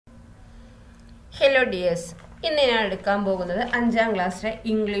Hello dears. ഇന്ന് ഞാൻ എടുക്കാൻ പോകുന്നത് 5ാം ക്ലാസ്സിലെ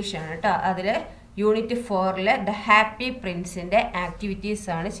ഇംഗ്ലീഷ് ആണ് ട്ടോ. അതിലെ യൂണിറ്റ് 4ലെ ദ ഹാപ്പി പ്രിൻസിന്റെ ആക്ടിവിറ്റീസ്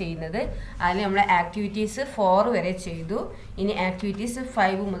ആണ് ചെയ്യുന്നത്. അതിൽ നമ്മൾ ആക്ടിവിറ്റീസ് 4 വരെ ചെയ്തു. ഇനി ആക്ടിവിറ്റീസ്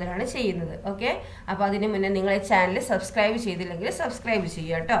 5 മുതലാണ് ചെയ്യുന്നത്. ഓക്കേ? അപ്പോൾ അതിനു മുന്നേ നിങ്ങൾ ഈ ചാനൽ സബ്സ്ക്രൈബ് ചെയ്തില്ലെങ്കിൽ സബ്സ്ക്രൈബ്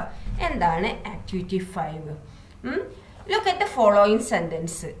ചെയ്യുക ട്ടോ. എന്താണ് activity 5? Look at the following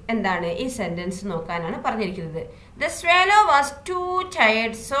sentence. എന്താണ് ഈ സെന്റൻസ് നോക്കാനാണ് പറഞ്ഞിരിക്കുന്നത്. The swallow was too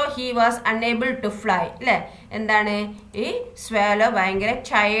tired so he was unable to fly. അല്ലേ? എന്താണ് ഈ swallow ഭയങ്കര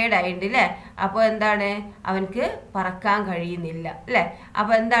ടയേർഡ് ആയിട്ട് അല്ലേ? അപ്പോൾ എന്താണ് അവനക്ക് പറക്കാൻ കഴിയുന്നില്ല അല്ലേ?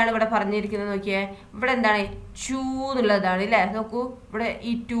 അപ്പോൾ എന്താണ് ഇവിടെ പറഞ്ഞിരിക്കുന്നത് നോക്കിയേ. ഇവിടെ എന്താണ് ചൂ എന്നുള്ളതാണ് അല്ലേ? നോക്കൂ ഇവിടെ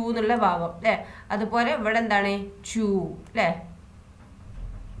ഈ ടൂ എന്നുള്ള ഭാഗം അല്ലേ? അതുപോലെ ഇവിടെ എന്താണ് ചൂ അല്ലേ?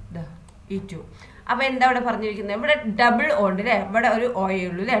 ഈ ടൂ. അപ്പോൾ എന്താ ഇവിടെ പറഞ്ഞിരിക്കുന്നത്? ഇവിടെ ഡബിൾ ഉണ്ട് അല്ലേ? ഇവിടെ ഒരു ഓയേ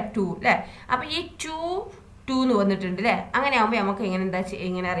ഉള്ളൂ അല്ലേ? ടു അല്ലേ? അപ്പോൾ ഈ ടു എന്ന് വന്നിട്ടുണ്ട് അല്ലേ? അങ്ങനെ ആകുമ്പോൾ നമുക്ക്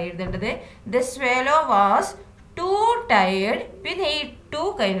എങ്ങനെ അറിയേണ്ടത്? The swallow was too tired. പിന്നെ ഈ ടു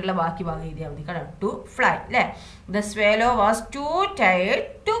കഴിഞ്ഞുള്ള ബാക്കി ഭാഗം എഴുതിയാൽ മതി. കാരണം ടു ഫ്ലൈ അല്ലേ? The swallow was too tired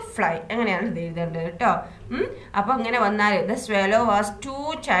to fly. അങ്ങനെയാണ് ഇത് എഴുതേണ്ടത് കേട്ടോ. അപ്പോൾ ഇങ്ങനെ വന്നാൽ the swallow was too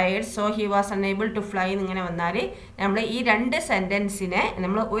tired so he was unable to fly എന്നിങ്ങനെ വന്നാൽ നമ്മൾ ഈ രണ്ട് സെന്റൻസിനെ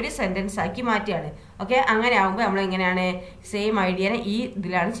നമ്മൾ ഒരു സെന്റൻസ് ആക്കി മാറ്റിയാണ്. ഓക്കെ? അങ്ങനെ ആകുമ്പോൾ നമ്മൾ എങ്ങനെയാണ് സെയിം ഐഡിയനെ ഈ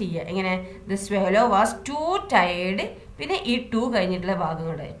ഇതിലാണ് ചെയ്യുക. എങ്ങനെ? The swallow was too tired പിന്നെ ഈ ടു കഴിഞ്ഞിട്ടുള്ള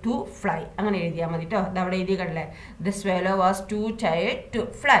ഭാഗങ്ങളുടെ ടു ഫ്ലൈ അങ്ങനെ എഴുതിയാൽ മതി കേട്ടോ. അതവിടെ എഴുതി കണ്ടല്ലേ? The swallow was too tired to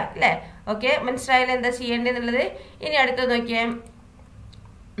fly അല്ലേ? ഓക്കെ? മനസ്സിലായാലും എന്താ ചെയ്യേണ്ടതെന്നുള്ളത്. ഇനി അടുത്ത് നോക്കിയേ.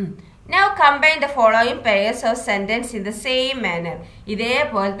 Now combine the following pairs of sentence in the same manner.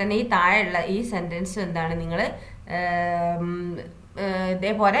 ഇതേപോലെ തന്നെ ഈ താഴെയുള്ള ഈ സെന്റൻസ് എന്താണ് നിങ്ങൾ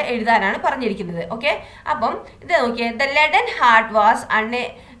ഇതേപോലെ എഴുതാനാണ് പറഞ്ഞിരിക്കുന്നത്. ഓക്കെ? അപ്പം ഇത് നോക്കിയേ. The leaden heart was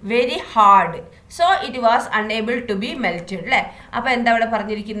very hard so it was unable to be melted അല്ലേ? അപ്പോൾ എന്താ ഇവിടെ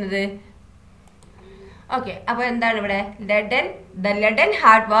പറഞ്ഞിരിക്കുന്നത്? ഓക്കെ, അപ്പോൾ എന്താണ് ഇവിടെ? the leaden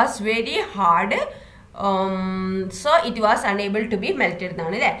heart was very hard so it was unable to be melted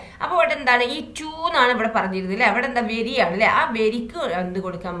എന്നാണ് അല്ലേ? അപ്പോൾ ഇവിടെ എന്താണ് ഈ ടു എന്നാണ് ഇവിടെ പറഞ്ഞിരുന്നത് അല്ലേ? അവിടെ എന്താ വെരിയാണ് അല്ലേ? ആ വെരിക്ക് എന്ത്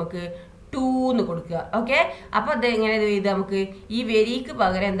കൊടുക്കാം നമുക്ക്? ടു എന്ന് കൊടുക്കുക. ഓക്കെ? അപ്പോൾ അത് എങ്ങനെ ചെയ്ത് നമുക്ക് ഈ വെരിക്ക്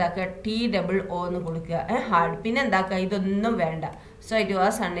പകരം എന്താക്കുക? TOO എന്ന് കൊടുക്കുക. ഹാർഡ് പിന്നെ എന്താക്കുക? ഇതൊന്നും വേണ്ട. സോ ഇറ്റ്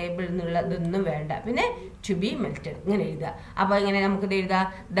വാസ് അൺഎബിൾ എന്നുള്ള ഇതൊന്നും വേണ്ട. പിന്നെ ടു ബി മെൽറ്റഡ് ഇങ്ങനെ എഴുതുക. അപ്പോൾ ഇങ്ങനെ നമുക്കിത് എഴുതാം.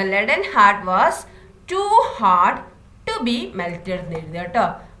 The leaden heart was too hard to be melted എന്ന് എഴുതുക കേട്ടോ.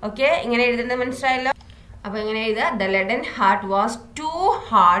 ഓക്കെ? ഇങ്ങനെ എഴുതുന്നത് മനസ്സിലായല്ലോ? അപ്പോൾ എങ്ങനെ എഴുതുക? The leaden heart was too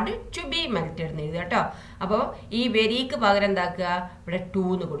hard to be melted എന്ന് എഴുതുക കേട്ടോ. അപ്പോൾ ഈ വെരിക്ക് പകരം എന്താക്കുക? ഇവിടെ ടു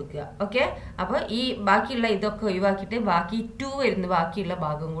എന്ന് കൊടുക്കുക. ഓക്കെ? അപ്പോൾ ഈ ബാക്കിയുള്ള ഇതൊക്കെ ഒഴിവാക്കിയിട്ട് ബാക്കി ടു വരുന്ന ബാക്കിയുള്ള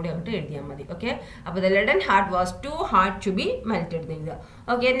ഭാഗം കൂടി അങ്ങോട്ട് എഴുതിയാൽ മതി. ഓക്കെ? അപ്പോൾ the leaden heart was too hard to be melted എന്ന് എഴുതുക.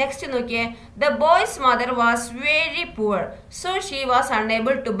 ഓക്കെ? നെക്സ്റ്റ് നോക്കിയേ. The boys mother was very poor so she was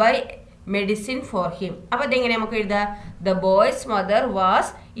unable to by medicine for him. അപ്പോൾ അതെങ്ങനെ നമുക്ക് എഴുതാം? ദ ബോയ്സ് മദർ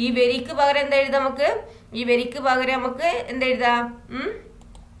വാസ് ഈ വെരിക്ക് പകരം എന്താ എഴുതാം നമുക്ക്? ഈ വെരിക്ക് പകരം നമുക്ക് എന്താ എഴുതാം?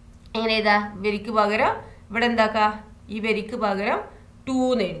 എങ്ങനെ എഴുതാ? വെരിക്ക് പകരം ഇവിടെ എന്താക്കുക? ഈ വെരിക്ക് പകരം ടു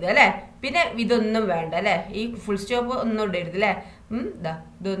എന്ന് എഴുതുക അല്ലേ? പിന്നെ ഇതൊന്നും വേണ്ട അല്ലേ? ഈ ഫുൾ സ്റ്റോപ്പ് ഒന്നും ഇടരുത് അല്ലേ?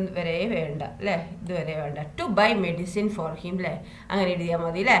 ഇതൊന്നും വരെ വേണ്ട അല്ലേ? ഇതുവരെ വേണ്ട. To by medicine for him അല്ലേ? അങ്ങനെ എഴുതിയാൽ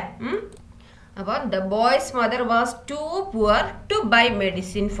മതി അല്ലേ? അപ്പോൾ the boys mother was to poor to by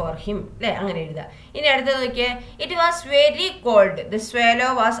medicine for him അല്ലേ? അങ്ങനെ എഴുതുക. ഇനി അടുത്തത് നോക്കിയേ. It was very called the swallow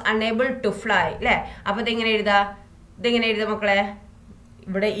was unable to fly അല്ലേ? അപ്പോൾ ഇതെങ്ങനെ എഴുതുക? ഇതെങ്ങനെ എഴുതുക മക്കളെ?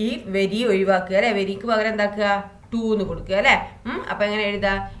 ഇവിടെ ഈ വെരി ഒഴിവാക്കുക അല്ലേ? വെരിക്ക് പകരം എന്താക്കുക? ടു എന്ന് കൊടുക്കുക അല്ലേ? അപ്പോൾ എങ്ങനെ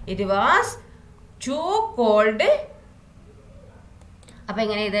എഴുതുക? It was to called. അപ്പോൾ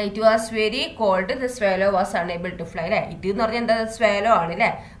എങ്ങനെ എഴുതുക? It was very called the swallow was unable to fly അല്ലേ? ഇറ്റ് എന്ന് പറഞ്ഞാൽ എന്താ? swallow ആണ് അല്ലേ?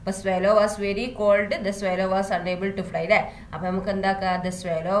 അപ്പോൾ swallow was very called the swallow was unable to fly അല്ലേ? അപ്പോൾ നമുക്ക് എന്താക്കുക? ദ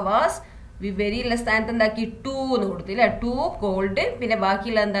swallow വാസ് വെരി ഉള്ള സ്ഥാനത്ത് എന്താക്കി? ടു എന്ന് കൊടുത്തു അല്ലേ? ടു കോൾഡ് പിന്നെ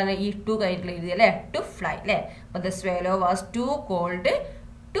ബാക്കിയുള്ള എന്താണ്? ഈ ടു കഴിഞ്ഞിട്ടുള്ള എഴുതി അല്ലേ? ടു ഫ്ലൈ അല്ലേ? അപ്പോൾ the swallow was to called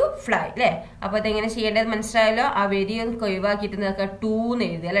to fly അല്ലേ? അപ്പോൾ അതെങ്ങനെ ചെയ്യേണ്ടത് മനസ്സിലായല്ലോ? ആ വെരി ഒന്ന് ഒഴിവാക്കിയിട്ട് നോക്കുക. ടു എന്ന്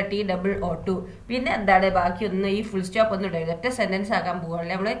എഴുതുക അല്ലേ? TOO. പിന്നെ എന്താണ് ബാക്കി ഒന്നും ഈ ഫുൾ സ്റ്റോപ്പ് ഒന്നും ഇടരുത്. ഒറ്റ സെന്റൻസ് ആക്കാൻ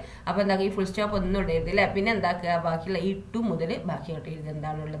പോവുകയല്ലേ നമ്മൾ? അപ്പോൾ എന്താക്കുക? ഈ ഫുൾ സ്റ്റോപ്പ് ഒന്നും ഇടരുത് അല്ലേ? പിന്നെ എന്താക്കുക? ബാക്കിയുള്ള ഈ ടു മുതൽ ബാക്കി അങ്ങോട്ട് എഴുതുക.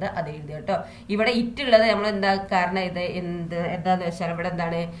 എന്താണുള്ളത് അത് എഴുതുക കേട്ടോ. ഇവിടെ ഇറ്റുള്ളത് നമ്മൾ എന്താ കാരണം ഇത് എന്താണെന്ന് വെച്ചാൽ ഇവിടെ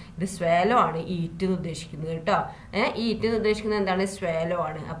എന്താണ്? ഇത് swallow ആണ് ഈ ഇറ്റ് എന്ന് ഉദ്ദേശിക്കുന്നത് കേട്ടോ. ഈ ഇറ്റ് എന്ന് ഉദ്ദേശിക്കുന്നത് എന്താണ്? swallow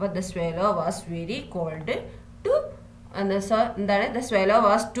ആണ്. അപ്പോൾ the swallow was very called to എന്താണ്? The swallow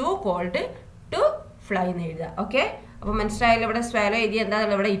was to called to fly എന്ന് എഴുതുക. ഓക്കെ? അപ്പോൾ മനസ്സിലായല്ലോ? ഇവിടെ swallow എഴുതി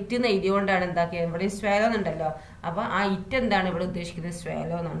എന്താണല്ലോ? ഇവിടെ ഇറ്റ് എന്ന് എഴുതിയോണ്ടാണ് എന്താക്കിയത്? ഇവിടെ swallow എന്നുണ്ടല്ലോ. അപ്പോൾ ആ ഇറ്റ് എന്താണ് ഇവിടെ ഉദ്ദേശിക്കുന്നത്?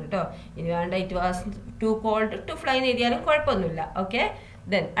 swallow എന്നാണ് കേട്ടോ. ഇനി വേണ്ട it was to called to fly എന്ന് എഴുതിയാലും കുഴപ്പമൊന്നുമില്ല. ഓക്കെ?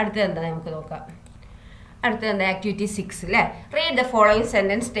 ദെൻ അടുത്തത് എന്താ നമുക്ക് നോക്കാം. അടുത്ത എന്താ ആക്ടിവിറ്റി 6 അല്ലേ read the following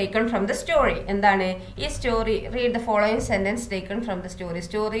sentence taken from the story എന്താണ് ഈ story read the following sentence taken from the story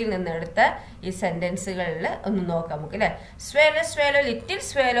സ്റ്റോറിയിൽ നിന്ന് എടുത്ത ഈ സെന്റൻസുകളിൽ ഒന്ന് നോക്കാം നമുക്ക് അല്ലേ swallow swallow little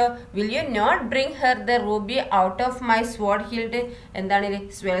swallow will you not bring her the ruby out of my sword hilt എന്താണ്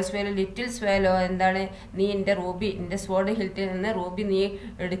swallow swallow little swallow എന്താണ് നീ എൻ്റെ റൂബി എൻ്റെ sword hiltൽ നിന്ന് റൂബി നീ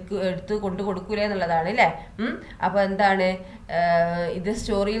എടുത്ത് കൊണ്ടു കൊടുക്കൂലേ എന്നുള്ളതാണ് അല്ലേ അപ്പൊ എന്താണ് ഇത്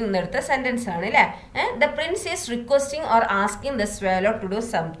സ്റ്റോറിയിൽ നിന്ന് എടുത്ത സെന്റൻസ് ആണ് അല്ലേ the prince is requesting or asking the swallow to do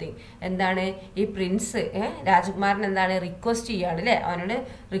something എന്താണ് ഈ പ്രിൻസ് രാജകുമാരൻ എന്താണ് റിക്വസ്റ്റ് ചെയ്യാണ് അല്ലേ അവനോട്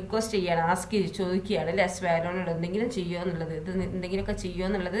റിക്വസ്റ്റ് ചെയ്യാണ് ആസ്ക് ചോദിക്കുകയാണ് അല്ലേ സ്വാലോനോട് എന്തെങ്കിലും ചെയ്യുമോ എന്നുള്ളത് ഇത് എന്തെങ്കിലുമൊക്കെ ചെയ്യുമോ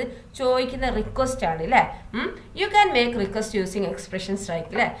എന്നുള്ളത് ചോദിക്കുന്ന റിക്വസ്റ്റ് ആണ് അല്ലേ you can make request using expressions like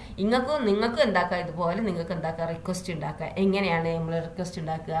അല്ലേ നിങ്ങൾക്കും എന്താക്കാം ഇതുപോലെ നിങ്ങൾക്ക് എന്താക്കാം റിക്വസ്റ്റ് ഉണ്ടാക്കുക എങ്ങനെയാണ് നമ്മൾ റിക്വസ്റ്റ്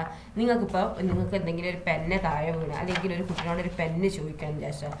ഉണ്ടാക്കുക നിങ്ങൾക്ക് എന്തെങ്കിലും ഒരു പെന്ന് താഴെ വീണ് അല്ലെങ്കിൽ ഒരു കുട്ടിയോട് ഒരു പെന്ന് ചോദിക്കാൻ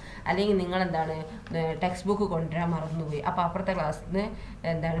വിചാരിച്ചോ അല്ലെങ്കിൽ നിങ്ങൾ എന്താണ് ടെക്സ്റ്റ് ബുക്ക് കൊണ്ടുവരാൻ മറന്നുപോയി അപ്പോൾ അപ്പുറത്തെ ക്ലാസ്സിൽ നിന്ന്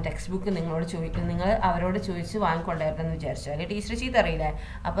എന്താണ് ടെക്സ്റ്റ് ബുക്ക് നിങ്ങളോട് ചോദിക്കുന്നത് നിങ്ങൾ അവരോട് ചോദിച്ച് വാങ്ങിക്കൊണ്ടുവരണമെന്ന് വിചാരിച്ചോ അല്ലെങ്കിൽ ടീച്ചർ ചീത്ത അറിയില്ലേ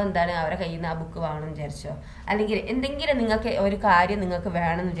അപ്പോൾ എന്താണ് അവരെ കയ്യിൽ നിന്ന് ആ ബുക്ക് വേണമെന്ന് വിചാരിച്ചോ അല്ലെങ്കിൽ എന്തെങ്കിലും നിങ്ങൾക്ക് ഒരു കാര്യം നിങ്ങൾക്ക്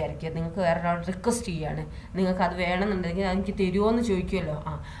വേണമെന്ന് വിചാരിക്കുക നിങ്ങൾക്ക് വേറെ ഒരാൾ റിക്വസ്റ്റ് ചെയ്യാണ് നിങ്ങൾക്ക് അത് വേണമെന്നുണ്ടെങ്കിൽ എനിക്ക് തരുമോ എന്ന് ചോദിക്കുമല്ലോ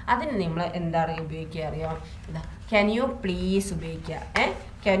അതിന് നമ്മൾ എന്താണ് ഉപയോഗിക്കുക അറിയാം ക്യാൻ യു പ്ലീസ് ഉപയോഗിക്കുക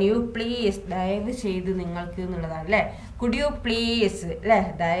ക്യാൻ യു പ്ലീസ് ദയവ് ചെയ്ത് നിങ്ങൾക്ക് എന്നുള്ളതാണ് അല്ലേ കുഡ് യു പ്ലീസ് അല്ലേ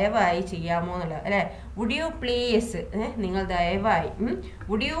ദയവായി ചെയ്യാമോ എന്നുള്ളത് അല്ലേ വുഡ് യു പ്ലീസ് നിങ്ങൾ ദയവായി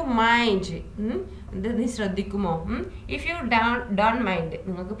വുഡ് യു മൈൻഡ് ഇത് നീ ശ്രദ്ധിക്കുമോ ഇഫ് യു ഡോണ്ട് മൈൻഡ്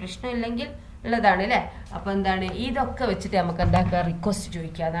നിങ്ങൾക്ക് പ്രശ്നമില്ലെങ്കിൽ ഉള്ളതാണ് അല്ലേ അപ്പോൾ എന്താണ് ഇതൊക്കെ വെച്ചിട്ട് നമുക്ക് എന്താക്കുക റിക്വസ്റ്റ്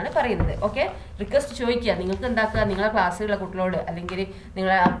ചോദിക്കുക എന്നാണ് പറയുന്നത് ഓക്കെ റിക്വസ്റ്റ് ചോദിക്കുക നിങ്ങൾക്ക് എന്താക്കുക നിങ്ങളെ ക്ലാസ്സിലുള്ള കുട്ടികളോട് അല്ലെങ്കിൽ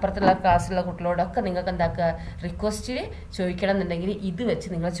നിങ്ങളെ അപ്പുറത്തുള്ള ക്ലാസ്സിലുള്ള കുട്ടികളോടൊക്കെ നിങ്ങൾക്ക് എന്താക്കുക റിക്വസ്റ്റ് ചോദിക്കണം എന്നുണ്ടെങ്കിൽ ഇത് വെച്ച്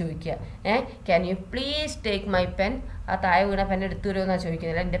നിങ്ങൾ ചോദിക്കുക can you please take my pen ആ താഴെ വീണ പെൻ എടുത്തു തരുമോ എന്നാണ്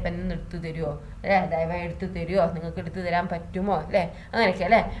ചോദിക്കുന്നത് എൻ്റെ പെന്നൊന്ന് എടുത്തു തരുമോ അല്ലേ ദയവായി എടുത്തു തരുമോ നിങ്ങൾക്ക് എടുത്തു തരാൻ പറ്റുമോ അല്ലേ അങ്ങനെയൊക്കെ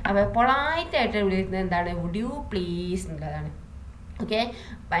അല്ലേ അപ്പോൾ പൊളൈറ്റായിട്ട് വിളിക്കുന്നത് എന്താണ് വുഡ് യു പ്ലീസ് എന്നുള്ളതാണ് ഓക്കെ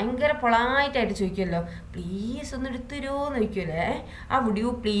ഭയങ്കര പൊളൈറ്റായിട്ട് ചോദിക്കുമല്ലോ പ്ലീസ് ഒന്ന് എടുത്തു തരുമോ എന്ന് ചോദിക്കുമല്ലേ ആ വുഡ് യു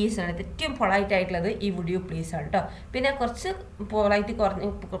പ്ലീസ് ആണ് ഏറ്റവും പൊളൈറ്റായിട്ടുള്ളത് ഈ വുഡ് യു പ്ലീസ് ആണ് കേട്ടോ പിന്നെ കുറച്ച് പൊളൈറ്റ്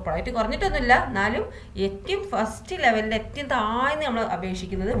കുറഞ്ഞിട്ടൊന്നുമില്ല എന്നാലും ഏറ്റവും ഫസ്റ്റ് ലെവലിൽ ഏറ്റവും താഴ്ന്ന് നമ്മൾ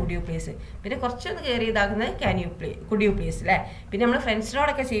അപേക്ഷിക്കുന്നത് വുഡ് യു പ്ലീസ് പിന്നെ കുറച്ചൊന്ന് കയറി ഇതാക്കുന്നത് can you പ്ലീ could you please അല്ലേ പിന്നെ നമ്മൾ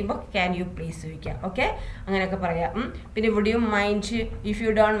ഫ്രണ്ട്സിനോടൊക്കെ ചെയ്യുമ്പോൾ ക്യാൻ യു പ്ലീസ് ചോദിക്കാം ഓക്കെ അങ്ങനെയൊക്കെ പറയാം പിന്നെ would you mind if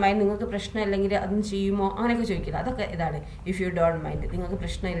you don't mind നിങ്ങൾക്ക് പ്രശ്നമില്ലെങ്കിൽ അതൊന്നും ചെയ്യുമോ അങ്ങനെയൊക്കെ ചോദിക്കുന്നത് അതൊക്കെ ഇതാണ് ഇഫ് യു ഡോണ്ട് മൈൻഡ് നിങ്ങൾക്ക്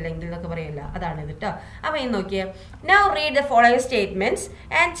പ്രശ്നമില്ലെങ്കിൽ എന്നൊക്കെ പറയില്ല അതാണ് ഇത് കേട്ടോ അപ്പോൾ ഈ നോക്കിയേ now read the following statements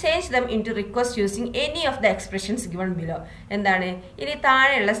and change them in to request using any of the expressions given below എന്താണ് ഇനി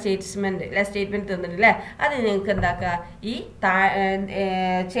താഴെയുള്ള സ്റ്റേറ്റ്മെന്റ് തന്നിട്ടില്ലേ അത് നിങ്ങൾക്ക് എന്താക്കുക ഈ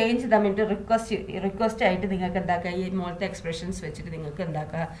change them in to request ആയിട്ട് നിങ്ങൾക്ക് എന്താക്കുക ഈ മോളത്തെ എക്സ്പ്രഷൻസ് വെച്ചിട്ട് നിങ്ങൾക്ക്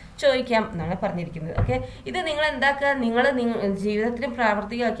എന്താക്കുക ചോദിക്കാം എന്നാണ് പറഞ്ഞിരിക്കുന്നത് ഓക്കെ ഇത് നിങ്ങൾ എന്താക്കുക നിങ്ങൾ ജീവിതത്തിലും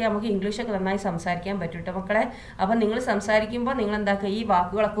പ്രാവർത്തികമാക്കി നമുക്ക് ഇംഗ്ലീഷൊക്കെ നന്നായി സംസാരിക്കാൻ പറ്റും കേട്ടോ മക്കളെ അപ്പം നിങ്ങൾ സംസാരിക്കുമ്പോൾ നിങ്ങൾ എന്താക്കുക ഈ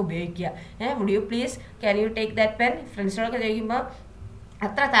വാക്കുകളൊക്കെ ഉപയോഗിക്കുക would you please can you take that pen ഫ്രണ്ട്സിനോടൊക്കെ ചോദിക്കുമ്പോൾ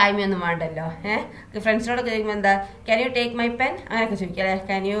അത്ര താഴ്മയൊന്നും വേണ്ടല്ലോ ഫ്രണ്ട്സിനോടൊക്കെ ചോദിക്കുമ്പോൾ എന്താ can you take my pen അങ്ങനെയൊക്കെ ചോദിക്കുക അല്ലേ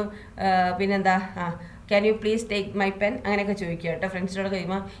ക്യാൻ യു പിന്നെന്താ can you please take my pen അങ്ങനെയൊക്കെ ചോദിക്കുക കേട്ടോ ഫ്രണ്ട്സിനോടൊക്കെ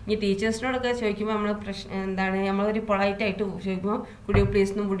ചോദിക്കുമ്പോൾ ഇനി ടീച്ചേഴ്സിനോടൊക്കെ ചോദിക്കുമ്പോൾ നമ്മൾ എന്താണ് നമ്മളൊരു പൊളൈറ്റായിട്ട് ചോദിക്കുമ്പോൾ കുഡ് യു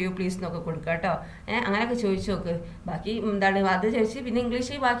പ്ലീസ് എന്നും വുഡ് യു പ്ലീസ് എന്നൊക്കെ കൊടുക്കുക കേട്ടോ അങ്ങനെയൊക്കെ ചോദിച്ചു നോക്ക് ബാക്കി എന്താണ് അത് ചോദിച്ച് പിന്നെ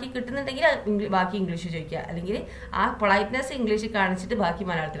ഇംഗ്ലീഷ് ബാക്കി കിട്ടുന്നുണ്ടെങ്കിൽ ബാക്കി ഇംഗ്ലീഷ് ചോദിക്കുക അല്ലെങ്കിൽ ആ പൊളൈറ്റ്നെസ് ഇംഗ്ലീഷ് കാണിച്ചിട്ട് ബാക്കി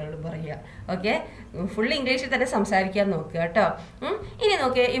മലയാളത്തിലോട് പറയുക ഓക്കെ ഫുൾ ഇംഗ്ലീഷിൽ തന്നെ സംസാരിക്കാൻ നോക്കുക കേട്ടോ ഇനി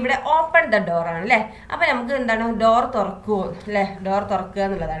നോക്കിയാൽ ഇവിടെ ഓപ്പൺ ദ ഡോർ ആണ് അല്ലേ അപ്പം നമുക്ക് എന്താണ് ഡോർ തുറക്കുമോ അല്ലേ ഡോർ തുറക്കുക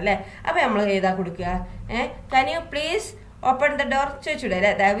എന്നുള്ളതാണ് അല്ലേ അപ്പം നമ്മൾ ഏതാ കൊടുക്കുക can you please open the door ചോദിച്ചൂടെ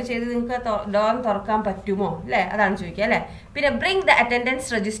അല്ലേ ദയവ് ചെയ്ത് നിങ്ങൾക്ക് ഡോർ തുറക്കാൻ പറ്റുമോ അല്ലേ അതാണ് ചോദിക്കുക അല്ലേ പിന്നെ bring the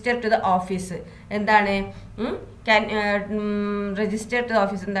attendance register to the office എന്താണ് രജിസ്റ്റർ ടു ദ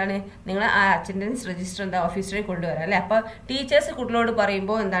ഓഫീസ് എന്താണ് നിങ്ങൾ ആ അറ്റൻഡൻസ് രജിസ്റ്റർ എന്താ ഓഫീസിലേക്ക് കൊണ്ടുവരാം അല്ലേ അപ്പോൾ ടീച്ചേഴ്സ് കുട്ടികളോട്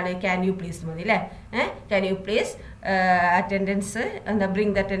പറയുമ്പോൾ എന്താണ് ക്യാൻ യു പ്ലീസ് മതി അല്ലേ ക്യാൻ യു പ്ലീസ് അറ്റൻഡൻസ് എന്താ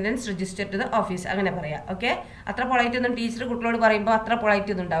bring the attendance register to the office അങ്ങനെ പറയാം ഓക്കെ അത്ര പൊളൈറ്റ് ഒന്നും ടീച്ചർ കുട്ടികളോട് പറയുമ്പോൾ അത്ര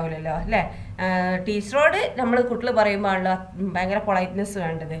പൊളൈറ്റ് ഒന്നും ഉണ്ടാവില്ലല്ലോ അല്ലേ ടീച്ചറോട് നമ്മൾ കുട്ടികൾ പറയുമ്പോൾ ആണല്ലോ ഭയങ്കര പൊളൈറ്റ്നെസ്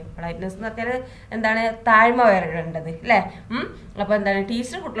വേണ്ടത് പൊളൈറ്റ്നെസ് എന്ന് പറഞ്ഞാൽ എന്താണ് താഴ്മ വരേണ്ടത് അല്ലേ അപ്പോൾ എന്താണ്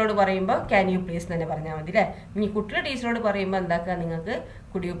ടീച്ചർ കുട്ടികളോട് പറയുമ്പോൾ ക്യാൻ യു പ്ലീസ് തന്നെ പറഞ്ഞാൽ മതി അല്ലേ ഇനി കുട്ടികൾ ടീച്ചറോട് പറയുമ്പോൾ എന്താക്കുക നിങ്ങൾക്ക്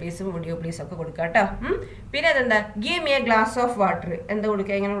കുഡ് യു പ്ലീസും വുഡ് യു പ്ലീസും ഒക്കെ കൊടുക്കുക കേട്ടോ പിന്നെ അതെന്താ give me a glass of water എന്താ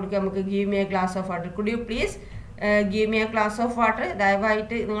കൊടുക്കുക എങ്ങനെ കൊടുക്കുക നമുക്ക് give me a glass of water could you please give me a glass of water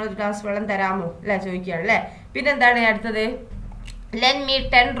ദയവായിട്ട് നിങ്ങളൊരു ഗ്ലാസ് വെള്ളം തരാമോ അല്ലേ ചോദിക്കുകയാണ് അല്ലേ പിന്നെ എന്താണ് അടുത്തത് ലെൻ മീ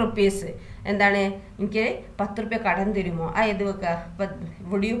 10 rupees എന്താണ് എനിക്ക് 10 രൂപ കടം തരുമോ ആ ഇത് വെക്കുക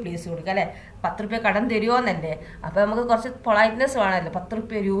വുഡ് യു പ്ലീസ് കൊടുക്കുക അല്ലേ 10 രൂപ കടം തരുമോ എന്നല്ലേ. അപ്പോൾ നമുക്ക് കുറച്ച് പൊളൈറ്റ്നെസ് വേണമല്ലോ.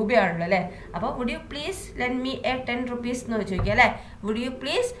 10 രൂപയാണല്ലോ അല്ലേ. അപ്പോൾ would you please lent me 10 rupees എന്ന് ചോദിക്കുക അല്ലേ. Would you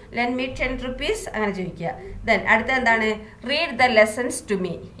please lent me 10 rupees അങ്ങനെ ചോദിക്കുക. ദെൻ അടുത്ത എന്താണ്, read the lessons to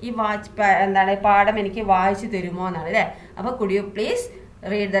me. ഈ എന്താണ് പാഠം എനിക്ക് വായിച്ചു തരുമോ എന്നാണ് അല്ലേ. അപ്പോൾ could you please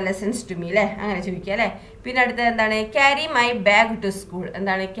read the lessons to me അല്ലേ, അങ്ങനെ ചോദിക്കുക അല്ലേ. പിന്നെ അടുത്തത് എന്താണ്, carry my bag to school.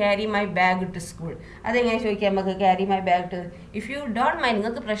 എന്താണ് carry my bag to school, അതെങ്ങനെ ചോദിക്കാം നമുക്ക്. Carry my bag to, if you don't mind,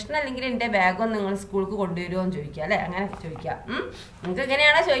 നിങ്ങൾക്ക് പ്രശ്നമല്ലെങ്കിൽ എൻ്റെ ബാഗൊന്നും നിങ്ങൾ സ്കൂൾക്ക് കൊണ്ടുവരുമോ എന്ന് ചോദിക്കുക അല്ലേ, അങ്ങനെ ചോദിക്കാം. നിങ്ങൾക്ക്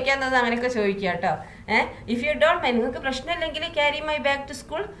എങ്ങനെയാണോ ചോദിക്കാത്തത് അങ്ങനെയൊക്കെ ചോദിക്കുക കേട്ടോ. ഇഫ് യു ഡോണ്ട് മൈൻഡ്, നിങ്ങൾക്ക് പ്രശ്നമില്ലെങ്കിൽ carry my bag to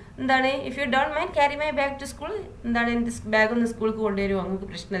school. എന്താണ് if you don't mind carry my bag to school, എന്താണ് എൻ്റെ ബാഗൊന്ന് സ്കൂൾക്ക് കൊണ്ടുവരുമോ നിങ്ങൾക്ക്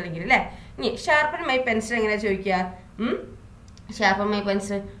പ്രശ്നമില്ലെങ്കിൽ അല്ലേ. ഇനി ഷാർപ്പൻ മൈ പെൻസിൽ എങ്ങനെ ചോദിക്കുക. Sharpen my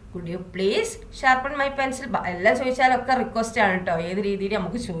pencil, could you please sharpen my pencil. എല്ലാം ചോദിച്ചാലൊക്കെ റിക്വസ്റ്റ് ആണ് കേട്ടോ, ഏത് രീതിയിൽ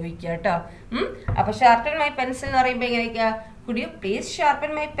നമുക്ക് ചോദിക്കാം കേട്ടോ. അപ്പൊ ഷാർപ്പൻ മൈ പെൻസിൽ എന്ന് പറയുമ്പോൾ എങ്ങനെയൊക്കെയാ, could you please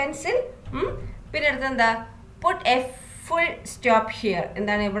sharpen my pencil. പിന്നെ അടുത്ത് എന്താ, put a full stop here.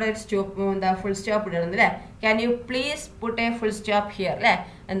 എന്താണ് ഇവിടെ ഒരു സ്റ്റോപ്പ്, എന്താ ഫുൾ സ്റ്റോപ്പ് ഇടണം അല്ലേ. Can you please put a full stop here അല്ലേ,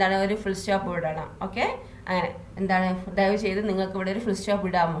 എന്താണ് ഒരു ഫുൾ സ്റ്റോപ്പ് ഇടണം. ഓക്കെ, അങ്ങനെ എന്താണ് ദയവ് ചെയ്ത് നിങ്ങൾക്ക് ഇവിടെ ഒരു ഫുൾ സ്റ്റോപ്പ്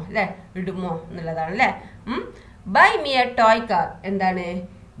ഇടാമോ അല്ലേ, ഇടുമോ എന്നുള്ളതാണ് അല്ലേ. By me a toy car. എന്താണ്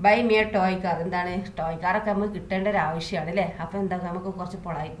by me a toy car, എന്താണ് ടോയ് കാറൊക്കെ നമുക്ക് കിട്ടേണ്ട ഒരു ആവശ്യമാണ് അല്ലേ. അപ്പോൾ എന്താ നമുക്ക് കുറച്ച്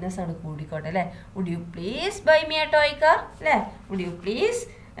പൊളൈറ്റ്നെസ് ആണ് കൂടിക്കോട്ടെ അല്ലേ. Would you please by me a toy car അല്ലേ. വുഡ് യു പ്ലീസ്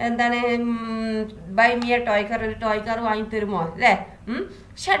എന്താണ് by me a toy car, ഒരു ടോയ് കാർ വാങ്ങി തരുമോ അല്ലേ.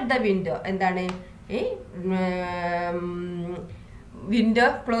 ഷട്ട് ദ വിൻഡോ, എന്താണ് ഈ വിൻഡോ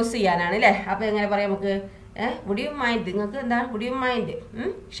ക്ലോസ് ചെയ്യാനാണ് അല്ലേ. അപ്പോൾ എങ്ങനെ പറയാം നമുക്ക്, വുഡ് യു മൈൻഡ്, നിങ്ങൾക്ക് എന്താ would you mind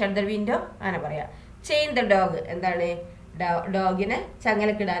shut the window അങ്ങനെ പറയാം. ചെയിൻ ദ ഡോഗ്, എന്താണ് ഡോഗിനെ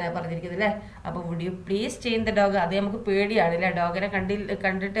ചങ്ങലക്കിടാനാണ് പറഞ്ഞിരിക്കുന്നത് അല്ലേ. അപ്പോൾ would you please chain the dog, അത് നമുക്ക് പേടിയാണ് അല്ലേ. ഡോഗിനെ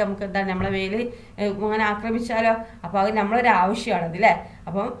കണ്ടിട്ട് നമുക്ക് എന്താണ് നമ്മളെ മേല് അങ്ങനെ ആക്രമിച്ചാലോ, അപ്പോൾ അത് നമ്മളൊരു ആവശ്യമാണത് അല്ലേ.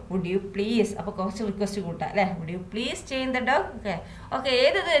 അപ്പം വുഡ് യു പ്ലീസ്, അപ്പോൾ കുറച്ച് റിക്വസ്റ്റ് കൂട്ടാം അല്ലേ. Would you please chain the dog. Okay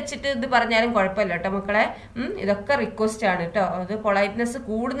ഏത് വെച്ചിട്ട് ഇത് പറഞ്ഞാലും കുഴപ്പമില്ല കേട്ടോ മക്കളെ. ഇതൊക്കെ റിക്വസ്റ്റ് ആണ് കേട്ടോ. അത് പൊളൈറ്റ്നെസ്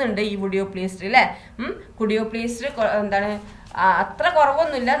കൂടുന്നുണ്ട് ഈ വുഡ് യു പ്ലീസ് അല്ലേ. കുഡ് യു പ്ലീസ് എന്താണ് അത്ര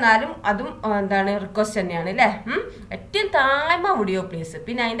കുറവൊന്നുമില്ല, എന്നാലും അതും എന്താണ് റിക്വസ്റ്റ് തന്നെയാണ് അല്ലേ. ഏറ്റവും താഴ്മ വുഡ് യു പ്ലീസ്,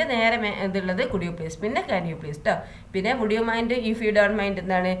 പിന്നെ അതിൻ്റെ നേരെ ഇതുള്ളത് കുഡ് യു പ്ലീസ്, പിന്നെ ക്യാൻ യു പ്ലീസ് കേട്ടോ. പിന്നെ would you mind, if you don't mind,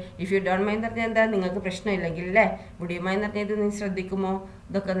 എന്താണ് ഇഫ് യു ഡോണ്ട് മൈൻഡ് എന്ന് പറഞ്ഞാൽ എന്താ നിങ്ങൾക്ക് പ്രശ്നമില്ലെങ്കിൽ അല്ലേ. വുഡ് യു മൈൻഡ് എന്ന് പറഞ്ഞാൽ ഇത് നീ ശ്രദ്ധിക്കുമോ,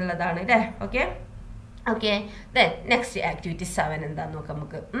 ഇതൊക്കെ എന്നുള്ളതാണ് അല്ലേ. Okay okay then next activity 7 എന്താന്ന് നോക്കാം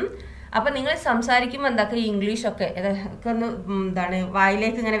നമുക്ക്. അപ്പം നിങ്ങൾ സംസാരിക്കുമ്പോൾ എന്താക്കുക ഇംഗ്ലീഷൊക്കെ ഇതൊക്കെ ഒന്ന് എന്താണ്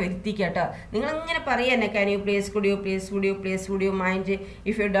വായിലേക്ക് ഇങ്ങനെ വരുത്തിക്കുക കേട്ടോ. നിങ്ങളിങ്ങനെ പറയുക തന്നെ can you please, could you please, would you please, would you mind,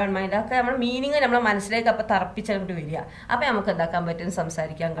 if you don't mind, ഒക്കെ നമ്മുടെ മീനിങ് നമ്മളെ മനസ്സിലേക്ക് അപ്പോൾ തറപ്പിച്ചങ്ങോട്ട് വരിക. അപ്പോൾ നമുക്ക് എന്താക്കാൻ പറ്റും,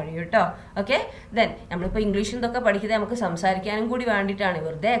 സംസാരിക്കാൻ കഴിയും കേട്ടോ. ഓക്കെ ദെൻ നമ്മളിപ്പോൾ ഇംഗ്ലീഷിൽ നിന്നൊക്കെ പഠിക്കുന്നത് നമുക്ക് സംസാരിക്കാനും കൂടി വേണ്ടിയിട്ടാണ്,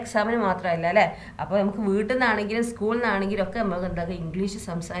 വെറുതെ എക്സാമിന് മാത്രമല്ല അല്ലേ. അപ്പോൾ നമുക്ക് വീട്ടിൽ നിന്നാണെങ്കിലും സ്കൂളിൽ നിന്നാണെങ്കിലും ഒക്കെ നമുക്ക് എന്താക്കുക ഇംഗ്ലീഷ്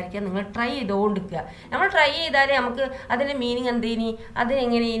സംസാരിക്കാൻ നിങ്ങൾ ട്രൈ ചെയ്തുകൊണ്ടിരിക്കുക. നമ്മൾ ട്രൈ ചെയ്താലേ നമുക്ക് അതിൻ്റെ മീനിങ് എന്തേനി,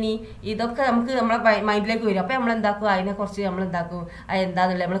 അതിനെങ്ങനെ ഇനി ഇതൊക്കെ നമുക്ക് നമ്മളെ മൈൻഡിലേക്ക് വരും. അപ്പോൾ നമ്മൾ എന്താക്കും, അതിനെക്കുറിച്ച് നമ്മൾ എന്താക്കും, അത്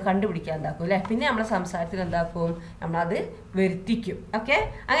എന്താണെന്നുള്ളത് നമ്മൾ കണ്ടുപിടിക്കാൻ എന്താക്കും അല്ലേ. പിന്നെ നമ്മളെ സംസാരത്തിൽ എന്താക്കും, നമ്മളത് വരുത്തിക്കും. ഓക്കെ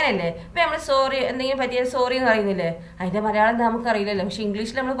അങ്ങനെയല്ലേ. ഇപ്പം നമ്മൾ സോറി എന്തെങ്കിലും പറ്റിയാൽ സോറി എന്ന് പറയുന്നില്ലേ, അതിൻ്റെ മലയാളം എന്താ നമുക്കറിയില്ലല്ലോ, പക്ഷേ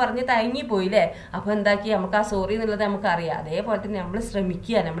ഇംഗ്ലീഷിൽ നമ്മൾ പറഞ്ഞ് തയങ്ങിപ്പോയില്ലേ. അപ്പോൾ എന്താക്കി നമുക്ക് ആ സോറി എന്നുള്ളത് നമുക്കറിയാം. അതേപോലെ തന്നെ നമ്മൾ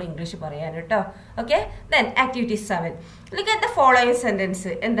ശ്രമിക്കുക നമ്മൾ ഇംഗ്ലീഷ് പറയാൻ കേട്ടോ. Okay then activity 7 look at the following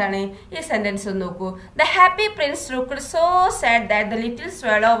sentence. എന്താണ് ഈ സെന്റൻസ് ഒന്ന് നോക്കൂ. The happy Prince looked so sad that the little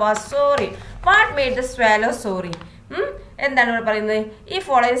swallow was sorry. What made the swallow sorry? എന്താണ് ഇവിടെ പറയുന്നത്, ഈ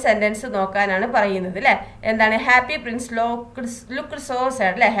ഫോളോയിങ് സെന്റൻസ് നോക്കാനാണ് പറയുന്നത് അല്ലേ. എന്താണ് happy Prince looked so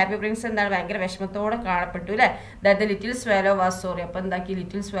sad അല്ലേ. ഹാപ്പി പ്രിൻസ് എന്താണ് ഭയങ്കര വിഷമത്തോടെ കാണപ്പെട്ടു അല്ലേ. That the little swallow was sorry. അപ്പോൾ എന്താക്കി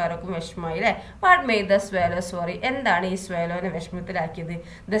ലിറ്റിൽ സ്വാലോക്കും വിഷമമായി അല്ലേ. What made the swallow sorry? എന്താണ് ഈ സ്വാലോനെ വിഷമത്തിലാക്കിയത്?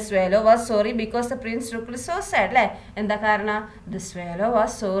 The swallow was sorry because the Prince looked so sad അല്ലേ. എന്താ കാരണം, ദ സ്വാലോ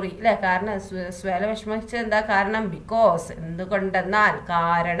വാസ് സോറി അല്ലേ. കാരണം സ്വാലോ വിഷമിച്ചത് എന്താ കാരണം, ബിക്കോസ് എന്തുകൊണ്ടെന്നാൽ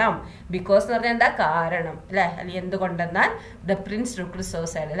കാരണം. ബിക്കോസ് എന്ന് പറഞ്ഞാൽ എന്താ കാരണം അല്ലേ, അല്ലെങ്കിൽ എന്തുകൊണ്ടെന്നാൽ the Prince looked so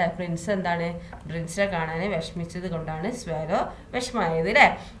sad അല്ലേ. പ്രിൻസ് എന്താണ് പ്രിൻസിനെ കാണാൻ വിഷമിച്ചത് കൊണ്ടാണ് സ്വാലോ വിഷമായത് അല്ലേ.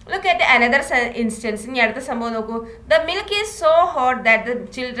 Look at another instance. ഇനി അടുത്ത സംഭവം നോക്കൂ. The milk is so hot that the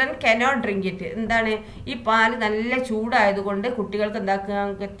children cannot drink it. എന്താണ് ഈ പാല് നല്ല ചൂടായതുകൊണ്ട് കുട്ടികൾക്ക്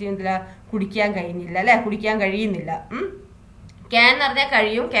എന്താക്കാൻ പറ്റുന്നില്ല, കുടിക്കാൻ കഴിയുന്നില്ല അല്ലേ, കുടിക്കാൻ കഴിയുന്നില്ല. ക്യാൻ എന്ന് പറഞ്ഞാൽ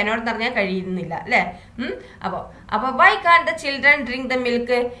കഴിയും, കനോട്ട് എന്ന് പറഞ്ഞാൽ കഴിയുന്നില്ല അല്ലേ. അപ്പോൾ Y can the children drink the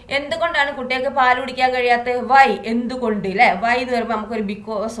milk? എന്തുകൊണ്ടാണ് കുട്ടികൾക്ക് പാൽ കുടിക്കാൻ കഴിയാത്തത്? വൈ എന്തുകൊണ്ട് അല്ലേ. വൈ എന്ന് പറയുമ്പോൾ നമുക്കൊരു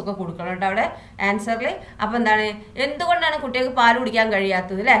ബിക്കോസ് ഒക്കെ കൊടുക്കണം കേട്ടോ അവിടെ ആൻസറിൽ. അപ്പോൾ എന്താണ് എന്തുകൊണ്ടാണ് കുട്ടികൾക്ക് പാൽ കുടിക്കാൻ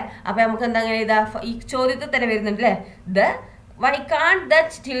കഴിയാത്തത് അല്ലേ. അപ്പോൾ നമുക്ക് എന്താ അങ്ങനെ ഇതാ ഈ ചോദ്യത്തിൽ തന്നെ വരുന്നുണ്ട് അല്ലേ. വൈ കാണ്ട് the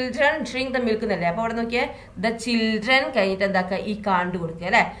children drink the milk എന്നല്ലേ. അപ്പോൾ അവിടെ നോക്കിയേ ദ ചിൽഡ്രൻ കഴിഞ്ഞിട്ട് എന്താക്കുക ഈ കാണ്ട് കൊടുക്കുക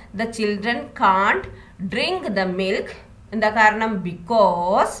അല്ലേ. ദ ചിൽഡ്രൻ കാണ്ട് ഡ്രിങ്ക് ദ മിൽക്ക് എന്താ കാരണം?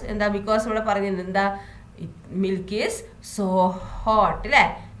 ബിക്കോസ് എന്താ ബിക്കോസ് ഇവിടെ പറഞ്ഞത് എന്താ? മിൽക്ക് ഈസ് സോ ഹോട്ട് അല്ലേ?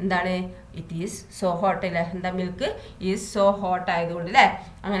 എന്താണ്? ഇറ്റ് ഈസ് സോ ഹോട്ട് അല്ലേ? എന്താ? മിൽക്ക് ഈസ് സോ ഹോട്ട് ആയതുകൊണ്ട് അല്ലേ?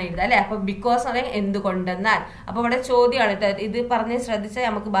 അങ്ങനെ എഴുതാം അല്ലേ? അപ്പൊ ബിക്കോസ് ആണ് എന്തുകൊണ്ടെന്നാൽ. അപ്പൊ ഇവിടെ ചോദ്യമാണ് കേട്ടോ, ഇത് പറഞ്ഞ് ശ്രദ്ധിച്ചാൽ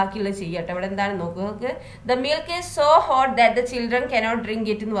നമുക്ക് ബാക്കിയുള്ളത് ചെയ്യട്ടെ. ഇവിടെ എന്താണ് നോക്ക്, the milk is so hot that the children cannot drink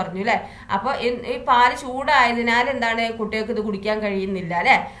it എന്ന് പറഞ്ഞു അല്ലേ? അപ്പൊ ഈ പാല് ചൂടായതിനാൽ എന്താണ്? കുട്ടികൾക്ക് ഇത് കുടിക്കാൻ കഴിയുന്നില്ല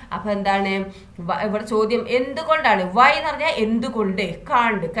അല്ലെ? അപ്പൊ എന്താണ് ഇവിടെ ചോദ്യം? എന്തുകൊണ്ടാണ്? വൈ എന്ന് പറഞ്ഞാൽ എന്തുകൊണ്ട്,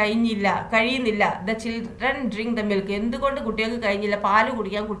 കാണ്ട് കഴിയുന്നില്ല. The children drink the milk, എന്തുകൊണ്ട് കുട്ടികൾക്ക് കഴിഞ്ഞില്ല പാല്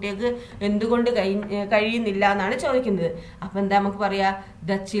കുടിക്കാൻ? കുട്ടികൾക്ക് എന്തുകൊണ്ട് കഴിയുന്നില്ല എന്നാണ് ചോദിക്കുന്നത്. അപ്പൊ എന്താ നമുക്ക് പറയാ?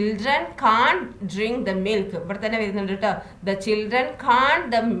 The children can't drink the milk. ഇവിടെ തന്നെ വരുന്നുണ്ട് കേട്ടോ. The children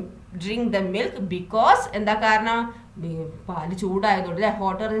can't drink the milk because എന്താ കാരണം? പാല് ചൂടായതുകൊണ്ട് അല്ലെ?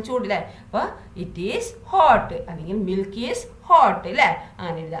 ഹോട്ട് പറഞ്ഞ ചൂടല്ലേ? അപ്പൊ ഇറ്റ് ഈസ് ഹോട്ട് അല്ലെങ്കിൽ മിൽക്ക് ഈസ് ഹോട്ട് അല്ലെ?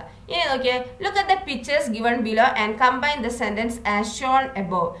 അങ്ങനെ എഴുതാം. ഇനി നോക്കിയേ, look at the pictures given below and combine the sentence as shown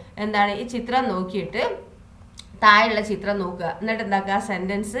above. എന്താണ്? ഈ ചിത്രം നോക്കിയിട്ട് താഴെയുള്ള ചിത്രം നോക്കുക, എന്നിട്ട് എന്താക്കുക?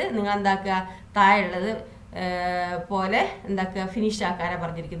 സെന്റൻസ് നിങ്ങൾ എന്താക്കുക? താഴെയുള്ളത് പോലെ എന്താക്കുക? ഫിനിഷ് ആക്കാനാണ്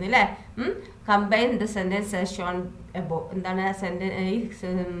പറഞ്ഞിരിക്കുന്നത് അല്ലേ? Combine the sentence as shown above. എന്താണ്?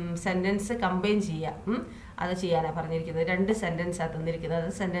 സെന്റൻസ് കമ്പൈൻ ചെയ്യുക, അത് ചെയ്യാനാണ് പറഞ്ഞിരിക്കുന്നത്. 2 സെന്റൻസ് ആണ് തന്നിരിക്കുന്നത്.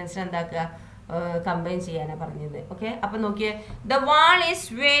 അത് സെന്റൻസിന് എന്താക്കുക? കമ്പൈൻ ചെയ്യാനാണ് പറഞ്ഞത്. ഓക്കെ, അപ്പൊ നോക്കിയേ, the wall is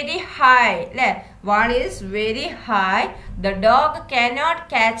very high അല്ലെ? Wall is very high, the dog cannot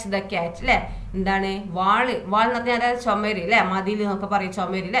catch the cat അല്ലെ? എന്താണ്? വാള് എന്ന് പറഞ്ഞാൽ ചുമര് അല്ലെ? മതിൽ എന്നൊക്കെ പറയും,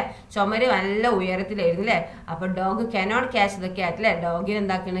 ചുമര് അല്ലെ? ചുമര് നല്ല ഉയരത്തിലായിരുന്നു അല്ലെ? അപ്പൊ dog cannot catch the cat അല്ലെ? ഡോഗിന്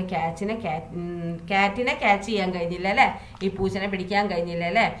എന്താക്കണ? ക്യാറ്റിനെ ക്യാച്ച് ചെയ്യാൻ കഴിഞ്ഞില്ല അല്ലെ? ഈ പൂച്ചനെ പിടിക്കാൻ കഴിഞ്ഞില്ല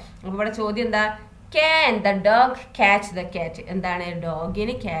അല്ലെ? അപ്പൊ ഇവിടെ ചോദ്യം എന്താ? Can the dog catch the cat? എന്താണ്?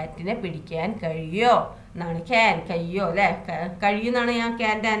 ഡോഗിന് ക്യാറ്റിനെ പിടിക്കാൻ കഴിയോ എന്നാണ്. ക്യാൻ കയ്യോ അല്ലെ? കഴിയുന്നാണ് ഞാൻ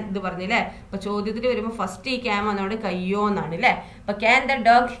ക്യാൻ്റെ ഇത് പറഞ്ഞില്ലേ? അപ്പൊ ചോദ്യത്തിൽ വരുമ്പോ ഫസ്റ്റ് ഈ ക്യാൻ വന്നോട് കയ്യോ എന്നാണ് അല്ലെ? അപ്പൊ can the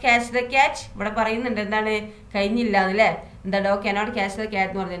dog catch the cat ഇവിടെ പറയുന്നുണ്ട്. എന്താണ്? കഴിഞ്ഞില്ല എന്നല്ലേ? The dog cannot catch the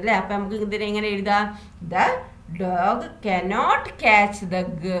cat എന്ന് പറഞ്ഞില്ലേ? അപ്പൊ നമുക്ക് ഇതിനെ എങ്ങനെ എഴുതാം? The dog cannot catch the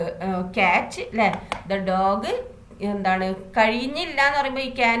cat അല്ലെ? ദ ഡോഗ് എന്താണ്? കഴിഞ്ഞില്ല എന്ന് പറയുമ്പോൾ ഈ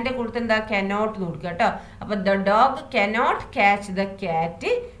ക്യാൻ്റെ കൊടുത്ത് എന്താ? കനോട്ട് കൊടുക്കുക കേട്ടോ. അപ്പൊ the dog cannot catch the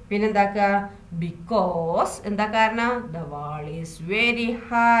cat. പിന്നെ എന്താക്കുക? ബിക്കോസ് എന്താ കാരണം? The wall is very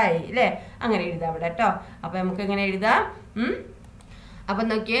high അല്ലെ? അങ്ങനെ എഴുതാം ഇവിടെ കേട്ടോ. അപ്പൊ നമുക്ക് എങ്ങനെ എഴുതാം? അപ്പൊ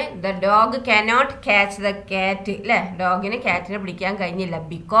നോക്കിയേ, the dog cannot catch the cat അല്ലെ? ഡോഗിന് ക്യാറ്റിനെ പിടിക്കാൻ കഴിഞ്ഞില്ല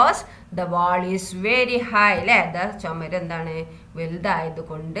because the wall is very high അല്ലെ? ദ ചുമര് എന്താണ്? വലുതായത്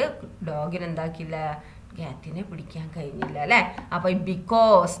കൊണ്ട് ഡോഗിന് എന്താക്കില്ല? ക്യാറ്റിനെ പിടിക്കാൻ കഴിഞ്ഞില്ല അല്ലെ? അപ്പൊ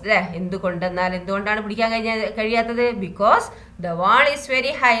ബിക്കോസ് അല്ലെ? എന്തുകൊണ്ടെന്നാൽ എന്തുകൊണ്ടാണ് പിടിക്കാൻ കഴിയാത്തത്? Because the wall is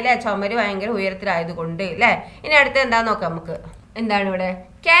very high അല്ലെ? ചുമര് ഭയങ്കര ഉയരത്തിലായതുകൊണ്ട് അല്ലെ? ഇനി അടുത്ത് എന്താ നോക്കാം നമുക്ക്. എന്താണ് ഇവിടെ?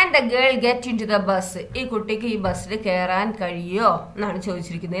 Can the girl get in to the bus? ഈ കുട്ടിക്ക് ഈ ബസ്സിൽ കയറാൻ കഴിയോ എന്നാണ്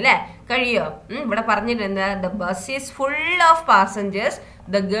ചോദിച്ചിരിക്കുന്നത് അല്ലെ? കഴിയോ? ഇവിടെ പറഞ്ഞിട്ടുണ്ട് the bus is full of passengers,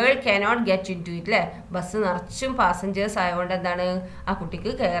 the girl cannot get in to it അല്ലെ? ബസ് നിറച്ചും പാസഞ്ചേഴ്സ് ആയതുകൊണ്ട് എന്താണ്? ആ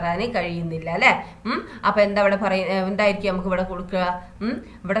കുട്ടിക്ക് കയറാൻ കഴിയുന്നില്ല അല്ലെ? അപ്പൊ എന്താ ഇവിടെ എന്തായിരിക്കും നമുക്ക് ഇവിടെ കൊടുക്കുക?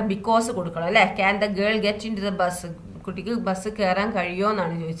 ഇവിടെ ബിക്കോസ് കൊടുക്കണം അല്ലെ? Can the girl get in to the bus? കുട്ടിക്ക് ബസ് കയറാൻ കഴിയോ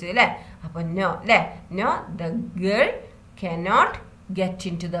എന്നാണ് ചോദിച്ചത് അല്ലെ? അപ്പൊ നോ അല്ലെ? No, the girl cannot get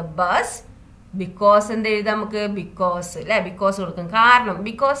into the bus because എന്ത് എഴുതാം നമുക്ക്? ബിക്കോസ് അല്ലെ? ബിക്കോസ് കൊടുക്കും. കാരണം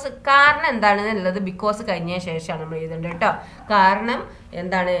കാരണം എന്താണെന്നുള്ളത് ബിക്കോസ് കഴിഞ്ഞ ശേഷമാണ് നമ്മൾ എഴുതേണ്ടത് കേട്ടോ. കാരണം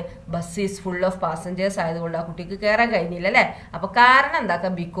എന്താണ്? Bus is full of passengers ആയതുകൊണ്ട് ആ കുട്ടിക്ക് കയറാൻ കഴിഞ്ഞില്ല അല്ലെ? അപ്പൊ കാരണം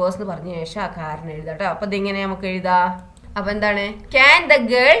എന്താക്കാം? ബിക്കോസ് എന്ന് പറഞ്ഞ ശേഷം ആ കാരണം എഴുതാം കേട്ടോ. അപ്പൊ ഇതിങ്ങനെ നമുക്ക് എഴുതാം. അപ്പൊ എന്താണ്? Can the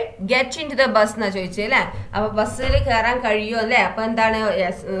girl get in to the bus എന്നാ ചോദിച്ചത് അല്ലെ? അപ്പൊ ബസ്സിൽ കയറാൻ കഴിയോ അല്ലെ? അപ്പൊ എന്താണ്?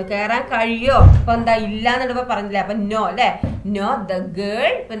 കയറാൻ കഴിയോ? അപ്പൊ എന്താ? ഇല്ല എന്നിട്ട് പറഞ്ഞില്ലേ? അപ്പൊ നോ അല്ലെ? No, the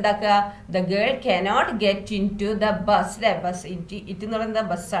girl എന്താക്കുക? The girl cannot get in to the bus അല്ലെ? ബസ് ഇറ്റ് എന്ന് പറയുന്നത്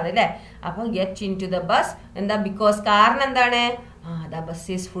ബസ്സാണ് അല്ലെ? അപ്പൊ get in to the bus എന്താ? ബിക്കോസ് കാരണം എന്താണ്? The bus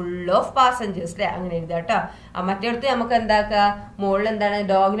is full of passengers അല്ലെ? അങ്ങനെ എഴുതാം കേട്ടോ. മറ്റേടത്ത് നമുക്ക് എന്താക്കുക? മുകളിൽ എന്താണ്?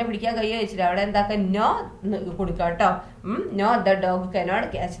 ഡോഗിനെ പിടിക്കാൻ കഴിയോ ചോദിച്ചിട്ട് അവിടെ എന്താക്കുക? നോ കൊടുക്കാം കേട്ടോ. No, the dog cannot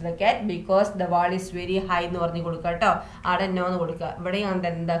catch the cat because the wall is very high എന്ന് പറഞ്ഞ് കൊടുക്കുക കേട്ടോ. അവിടെ നോ എന്ന് കൊടുക്കുക. ഇവിടെ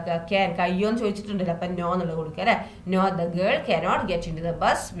എന്താക്കുക? ക്യാൻ കഴിയോ എന്ന് ചോദിച്ചിട്ടുണ്ടല്ലോ, അപ്പൊ നോ എന്നുള്ളത് കൊടുക്കുക അല്ലെ? No, the girl cannot get in to the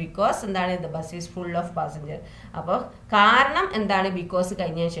bus because എന്താണ്? The bus is full of passenger. അപ്പോൾ കാരണം എന്താണ്? ബിക്കോസ്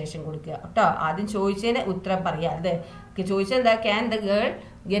കഴിഞ്ഞതിന് ശേഷം കൊടുക്കുക കേട്ടോ. ആദ്യം ചോദിച്ചതിന് ഉത്തരം പറയാം അല്ലേ? ചോദിച്ചത് എന്താ? Can the girl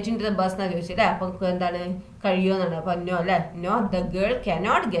get in to the bus എന്നാ ചോദിച്ചല്ലേ? അപ്പൊ എന്താണ്? കഴിയോ എന്നാണ്. അപ്പൊ നോ അല്ലെ? No, the girl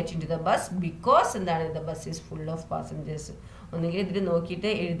cannot get in to the bus because എന്താണ്? The bus is full of passengers. ഒന്നുകിൽ ഇതിൽ നോക്കിയിട്ട്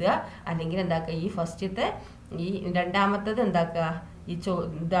എഴുതുക, അല്ലെങ്കിൽ എന്താക്കുക? ഈ ഫസ്റ്റത്തെ ഈ രണ്ടാമത്തത് എന്താക്കുക? ഈ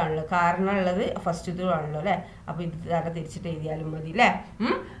ഇതാണല്ലോ കാരണമുള്ളത് ഫസ്റ്റത്തേതാണല്ലോ അല്ലേ. അപ്പോൾ ഇത് തല തിരിച്ചിട്ട് എഴുതിയാലും മതി അല്ലേ.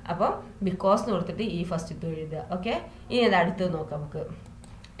 അപ്പോൾ ബിക്കോസ് എന്ന് കൊടുത്തിട്ട് ഈ ഫസ്റ്റത്തെ എഴുതുക. ഓക്കെ, ഇനി അത് അടുത്തത് നോക്കാം നമുക്ക്.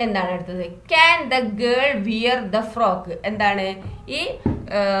 എന്താണ് അടുത്തത്? Can the girl wear the frock. എന്താണ് ഈ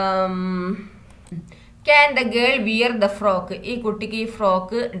can the girl wear the frock? ഈ കുട്ടിക്ക് ഈ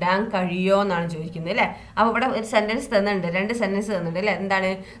ഫ്രോക്ക് ഇടാൻ കഴിയോ എന്നാണ് ചോദിക്കുന്നത് അല്ലേ. അപ്പോൾ ഇവിടെ ഒരു സെന്റൻസ് തന്നിട്ടുണ്ട്, 2 സെന്റൻസ് തന്നിട്ടുണ്ട് അല്ലേ.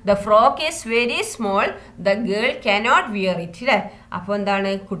 എന്താണ്? The frock is very small, the girl cannot wear it അല്ലേ. അപ്പോൾ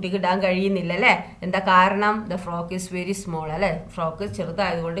എന്താണ്? കുട്ടിക്ക് ഇടാൻ കഴിയുന്നില്ല അല്ലേ. എന്താ കാരണം? The frock is very small അല്ലേ. ഫ്രോക്ക്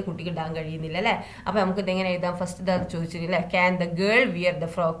ചെറുതായതുകൊണ്ട് കുട്ടിക്ക് ഇടാൻ കഴിയുന്നില്ല അല്ലേ. അപ്പോൾ നമുക്ക് ഇതെങ്ങനെ എഴുതാം? ഫസ്റ്റ് ഇത് ചോദിച്ചിട്ടില്ലേ, can the girl wear the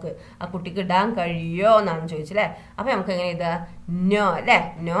frock? ആ കുട്ടിക്ക് ഇടാൻ കഴിയോ എന്നാണ് ചോദിച്ചല്ലേ. അപ്പോൾ നമുക്ക് എങ്ങനെ എഴുതാം? നോ അല്ലേ.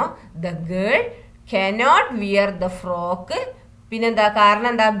 Know the girl cannot wear the frock. പിന്നെന്താ കാരണം?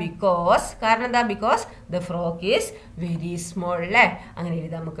 എന്താ? ബിക്കോസ്. കാരണം എന്താ? Because the frock is very small അല്ലേ. അങ്ങനെ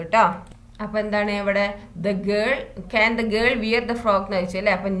എഴുതാം നമുക്ക് കേട്ടോ. അപ്പൊ എന്താണ് ഇവിടെ? The girl can the girl wear the frock എന്ന്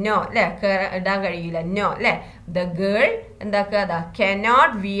വെച്ചല്ലേ. അപ്പൊ നോ അല്ലേ, ഇടാൻ കഴിയില്ല. നോ അല്ലേ. The girl എന്താക്കുക? അതാ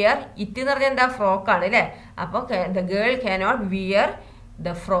cannot wear it എന്ന് പറഞ്ഞാൽ എന്താ? ഫ്രോക്കാണ് അല്ലേ. അപ്പൊ the girl cannot wear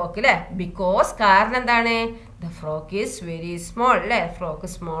the frock അല്ലേ. ബിക്കോസ് കാരണം എന്താണ്? The frock is very small അല്ലേ. ഫ്രോക്ക്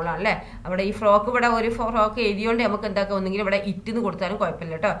സ്മോൾ ആണ് അല്ലേ. അവിടെ ഈ ഫ്രോക്ക് ഇവിടെ ഒരു ഫ്രോക്ക് എഴുതിയോണ്ട് നമുക്ക് എന്താക്കാം? ഒന്നെങ്കിൽ ഇവിടെ ഇറ്റ് എന്ന് കൊടുത്താലും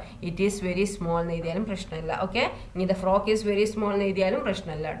കുഴപ്പമില്ല കേട്ടോ. ഇറ്റ് ഈസ് വെരി സ്മോൾ എന്ന് എഴുതിയാലും പ്രശ്നമില്ല. ഓക്കെ, ഇനി the frock is very small എന്ന് എഴുതിയാലും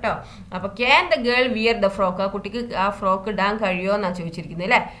പ്രശ്നമില്ല കേട്ടോ. അപ്പൊ can the girl wear the frock? ആ കുട്ടിക്ക് ആ ഫ്രോക്ക് ഇടാൻ കഴിയുമോ എന്നാണ് ചോദിച്ചിരിക്കുന്നത്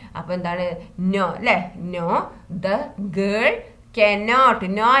അല്ലേ. അപ്പൊ എന്താണ്? നോ അല്ലേ. Know the girl cannot.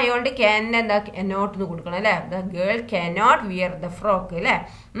 No ആയതുകൊണ്ട് ക്യാൻ എന്താ? നോട്ട് എന്ന് കൊടുക്കണം അല്ലേ. The girl cannot wear the frock അല്ലേ.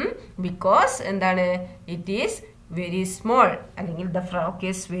 ബിക്കോസ് എന്താണ്? ഇറ്റ് ഈസ് വെരി സ്മോൾ, അല്ലെങ്കിൽ the frock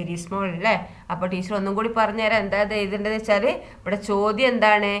is very small അല്ലേ. അപ്പോൾ ടീച്ചർ ഒന്നും കൂടി പറഞ്ഞുതരാം എന്താ എഴുതേണ്ടത് വെച്ചാൽ, ഇവിടെ ചോദ്യം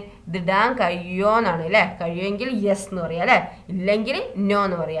എന്താണ്? ഇത് ഇടാൻ കഴിയുമോ എന്നാണ് അല്ലേ. കഴിയുമെങ്കിൽ യെസ് എന്ന് പറയാം അല്ലേ, ഇല്ലെങ്കിൽ നോ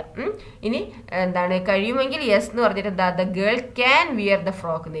എന്ന് പറയാം. ഇനി എന്താണ്? കഴിയുമെങ്കിൽ യെസ് എന്ന് പറഞ്ഞിട്ട് എന്താ? The girl can wear the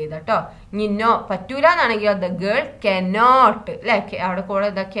frock എന്ന് എഴുതാം കേട്ടോ. ഇനി നോ പറ്റൂല എന്നാണെങ്കിലോ ദ ഗേൾ കനോട്ട് അല്ലേ. അവിടെ കൂടെ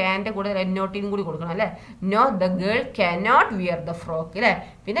ദ ക്യാൻ്റെ കൂടെ നോട്ടിനും കൂടി കൊടുക്കണം അല്ലേ. Know the girl cannot wear the frock അല്ലേ.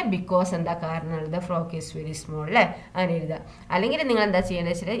 പിന്നെ ബിക്കോസ് എന്താ കാരണമാണ്? The frock is very small അല്ലേ. അങ്ങനെ എഴുതാം. അല്ലെങ്കിൽ നിങ്ങൾ എന്താ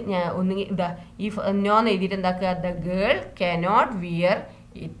ചെയ്യേണ്ടത് വെച്ചാൽ, ഞാൻ ഒന്നുകിൽ ഇതാ ഈ നോ എന്ന് എഴുതിയിട്ട് എന്താക്കുക? The girl cannot wear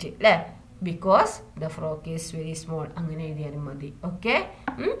it അല്ലേ. Because the frock is very small അങ്ങനെ എഴുതിയാലും മതി. ഓക്കെ,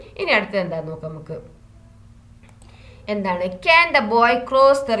 ഇനി അടുത്തത് എന്താ നോക്കാം നമുക്ക്. എന്താണ്? Can the boy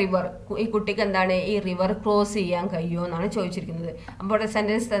cross the river? ഈ കുട്ടിക്ക് എന്താണ്? ഈ റിവർ ക്രോസ് ചെയ്യാൻ കഴിയുമോ എന്നാണ് ചോദിച്ചിരിക്കുന്നത്. അപ്പോൾ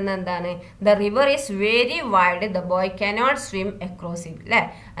സെന്റൻസ് തന്നെ എന്താണ്? The river is very wide, the boy cannot swim across it അല്ലേ.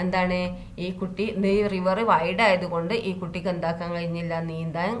 എന്താണ്? ഈ കുട്ടി ഈ റിവർ വൈഡ് ആയതുകൊണ്ട് ഈ കുട്ടിക്ക് എന്താക്കാൻ കഴിഞ്ഞില്ല?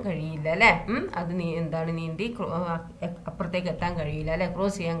 നീന്താൻ കഴിയില്ല അല്ലേ. അത് എന്താണ്? നീന്തി അപ്പുറത്തേക്ക് എത്താൻ കഴിയില്ല അല്ലെ.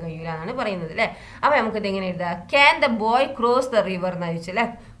 ക്രോസ് ചെയ്യാൻ കഴിയില്ല എന്നാണ് പറയുന്നത് അല്ലേ. അപ്പൊ നമുക്കിത് എങ്ങനെ എഴുതാം? Can the boy cross the river എന്ന് ചോദിച്ചല്ലേ.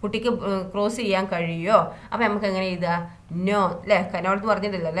 കുട്ടിക്ക് ക്രോസ് ചെയ്യാൻ കഴിയുമോ? അപ്പൊ നമുക്ക് എങ്ങനെ എഴുതാം? നോ അല്ലെ. കനോട്ട്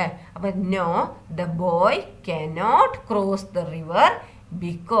പറഞ്ഞിട്ടില്ല അല്ലെ. അപ്പൊ know the boy cannot cross the river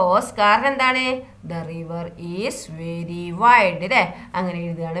because കാരണം എന്താണ്? The river is very wide അല്ലെ. അങ്ങനെ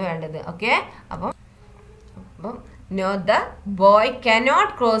എഴുതുകയാണ് വേണ്ടത്. ഓക്കെ, അപ്പം know the boy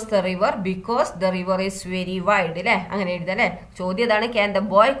cannot cross the river because the river is very wide അല്ലേ. അങ്ങനെ എഴുതാം അല്ലേ. ചോദ്യം ഇതാണ്, can the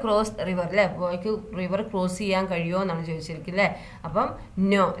boy cross the river അല്ലേ. ബോയ്ക്ക് റിവർ ക്രോസ് ചെയ്യാൻ കഴിയുമോ എന്നാണ് ചോദിച്ചിരിക്കുന്നത് അല്ലേ. അപ്പം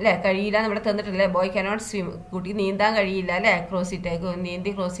നോ അല്ലേ, കഴിയില്ല എന്ന് ഇവിടെ തന്നിട്ടില്ലേ. ബോയ് കനോട്ട് സ്വിം, കുട്ടി നീന്താൻ കഴിയില്ല അല്ലേ. ക്രോസ് ഇട്ടേക്ക്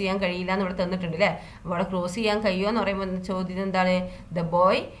നീന്തി ക്രോസ് ചെയ്യാൻ കഴിയില്ല എന്ന് ഇവിടെ തന്നിട്ടുണ്ട് അല്ലേ. അപ്പോൾ അവിടെ ക്രോസ് ചെയ്യാൻ കഴിയുമോ എന്ന് പറയുമ്പോൾ ചോദ്യം എന്താണ്? The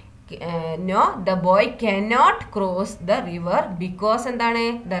boy know the boy cannot cross the river because എന്താണ്?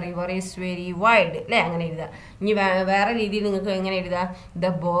 The river is very wide അല്ലേ. അങ്ങനെ എഴുതുക. ഇനി വേറെ രീതിയിൽ നിങ്ങൾക്ക് എങ്ങനെ എഴുതാം?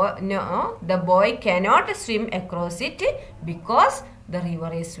 The boy cannot swim across it because the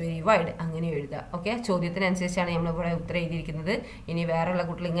river is very wide അങ്ങനെ എഴുതുക. ഓക്കെ, ചോദ്യത്തിനനുസരിച്ചാണ് നമ്മളിവിടെ ഉത്തരം എഴുതിയിരിക്കുന്നത്. ഇനി വേറെയുള്ള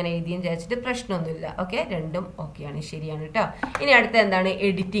കുട്ടികൾ ഇങ്ങനെ എഴുതിയെന്ന് വിചാരിച്ചിട്ട് പ്രശ്നമൊന്നുമില്ല. ഓക്കെ, രണ്ടും ഓക്കെയാണ്, ശരിയാണ് കേട്ടോ. ഇനി അടുത്ത എന്താണ്?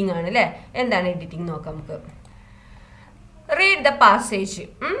 എഡിറ്റിംഗ് ആണ് അല്ലേ. എന്താണ് എഡിറ്റിംഗ് നോക്കാം നമുക്ക്. Read the passage.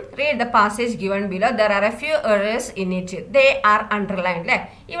 Read the passage given below. There are a few errors in it. They are underlined. അല്ലേ,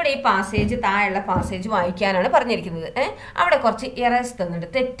 ഇവിടെ ഈ പാസേജ് താഴെയുള്ള പാസേജ് വായിക്കാനാണ് പറഞ്ഞിരിക്കുന്നത്. അവിടെ കുറച്ച് എറേഴ്സ് തന്നിട്ടുണ്ട്,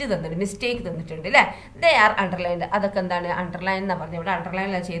 തെറ്റ് തന്നിട്ടുണ്ട്, മിസ്റ്റേക്ക് തന്നിട്ടുണ്ട് അല്ലേ. They are underlined. അതൊക്കെ എന്താണ്? അണ്ടർലൈൻ എന്നാ പറഞ്ഞത്. ഇവിടെ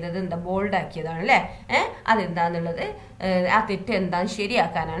അണ്ടർലൈൻ ചെയ്തത് എന്താ? ബോൾഡ് ആക്കിയതാണ് അല്ലേ. അതെന്താന്നുള്ളത്, ആ തെറ്റ് എന്താന്ന്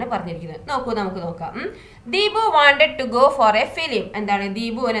ശരിയാക്കാനാണ് പറഞ്ഞിരിക്കുന്നത്. നോക്കൂ, നമുക്ക് നോക്കാം. Deepu wanted to go for A film. എന്താണ്?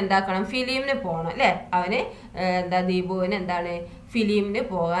 ദീപുവിന് എന്താക്കണം? ഫിലിമിന് പോകണം അല്ലേ. അവന് എന്താ? ദീപുവിന് എന്താണ്? ഫിലിമിന്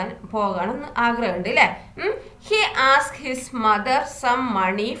പോകണം എന്ന് ആഗ്രഹമുണ്ട് അല്ലേ. He ask his mother some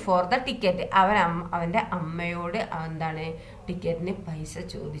money for the ticket. അവൻ്റെ അമ്മയോട് എന്താണ്? ടിക്കറ്റിന് പൈസ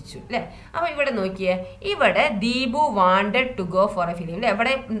ചോദിച്ചു അല്ലേ. അപ്പൊ ഇവിടെ നോക്കിയേ, ഇവിടെ Deepu wanted to go for A film അല്ലേ.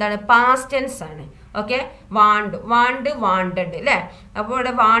 ഇവിടെ എന്താണ്? പാസ്റ്റ് ടെൻസ് ആണ്. ഓക്കെ. വാണ്ടഡ് അല്ലേ. അപ്പോൾ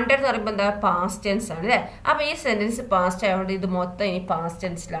ഇവിടെ വാണ്ടഡ് എന്ന് പറയുമ്പോൾ എന്താ പാസ്റ്റ് ടെൻസ് ആണ് അല്ലേ. അപ്പോൾ ഈ സെന്റൻസ് പാസ്റ്റ് ആയതുകൊണ്ട് ഇത് മൊത്തം ഇനി പാസ്റ്റ്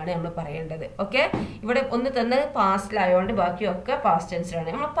ടെൻസിലാണ് നമ്മൾ പറയേണ്ടത്. ഓക്കെ. ഇവിടെ ഒന്ന് തന്നെ പാസ്റ്റിലായതുകൊണ്ട് ബാക്കിയൊക്കെ പാസ്റ്റ് ടെൻസിലാണ്.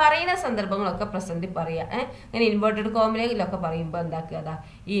 നമ്മൾ പറയുന്ന സന്ദർഭങ്ങളൊക്കെ പ്രസന്റിൽ പറയുക. ഇങ്ങനെ ഇൻവേർട്ടഡ് കോമയിലൊക്കെ പറയുമ്പോൾ എന്താക്കുക, അതാ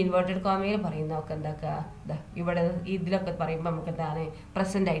ഈ ഇൻവേർട്ടഡ് കോമയിൽ പറയുന്നതൊക്കെ എന്താക്കുക, ഇവിടെ ഇതിലൊക്കെ പറയുമ്പോൾ നമുക്ക് എന്താണ്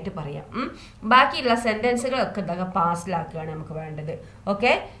പ്രസന്റ് ആയിട്ട് പറയാം. ബാക്കിയുള്ള സെന്റൻസുകളൊക്കെ എന്താക്കുക പാസ്റ്റിലാക്കുകയാണ് നമുക്ക് വേണ്ടത്.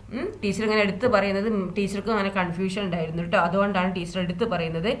 ഓക്കെ. ടീച്ചർ ഇങ്ങനെ എടുത്ത് പറയുന്നത് ടീച്ചർക്ക് അങ്ങനെ കൺഫ്യൂഷൻ ഉണ്ടായിരുന്നു കേട്ടോ. അതുകൊണ്ടാണ് ടീച്ചർ എടുത്ത്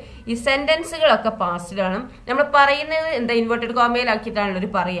പറയുന്നത്. ഈ സെന്റൻസുകളൊക്കെ പാസ്റ്റിലാണ്. നമ്മൾ പറയുന്നത് എന്താ ഇൻവേർട്ടഡ് കോമയിലാക്കിയിട്ടാണല്ലോ ഒരു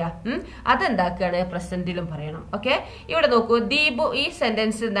പറയുക. അതെന്താക്കുകയാണ് പ്രസന്റിലും പറയണം. ഓക്കെ. ഇവിടെ നോക്കൂ, ദീപു ഈ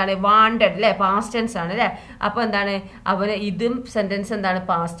സെന്റൻസ് എന്താണ് വാണ്ടഡ് അല്ലെ, പാസ്റ്റ് ടെൻസ് ആണ് അല്ലെ. അപ്പൊ എന്താണ് അവന് ഇതും സെന്റൻസ് എന്താണ്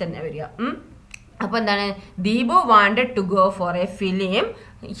പാസ്റ്റ് തന്നെ വരിക. അപ്പൊ എന്താണ് Deepu wanted to go for A film.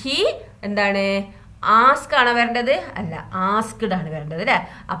 He എന്താണ് ആസ്ക് ആണ് വരേണ്ടത്, അല്ല ആസ്ക്ഡ് ആണ് വരേണ്ടത് അല്ലെ.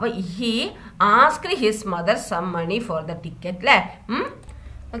 അപ്പൊ he asked his mother some money for the ticket അല്ലെ.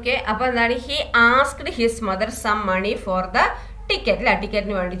 ഓക്കെ. അപ്പൊ എന്താണ് he asked his mother some money for the ticket അല്ലെ,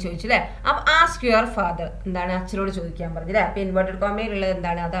 ടിക്കറ്റിന് വേണ്ടി ചോദിച്ചു അല്ലെ. അപ്പൊ ആസ്ക് യുവർ ഫാദർ എന്താണ് അച്ഛനോട് ചോദിക്കാൻ പറഞ്ഞില്ലേ. അപ്പൊ ഇൻവേർട്ടഡ് കോമയിലുള്ളത്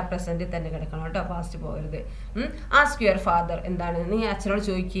എന്താണ് അത് ആ പ്രസന്റിൽ തന്നെ കിടക്കണം കേട്ടോ, ഫാസ്റ്റ് പോകരുത്. ആസ്ക് യുവർ ഫാദർ എന്താണ് നീ അച്ഛനോട്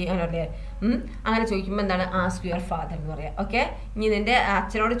ചോദിക്കുകയാണല്ലേ. അങ്ങനെ ചോദിക്കുമ്പോൾ എന്താണ് ആസ്ക് യുവർ ഫാദർ എന്ന് പറയാം. ഓക്കെ. ഇനി നിന്റെ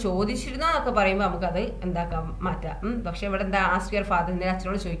അച്ഛനോട് ചോദിച്ചിരുന്നോ എന്നൊക്കെ പറയുമ്പോൾ നമുക്കത് എന്താക്കാം മാറ്റാം. പക്ഷെ ഇവിടെ എന്താ ആസ്ക് യുവർ ഫാദർ നിന്റെ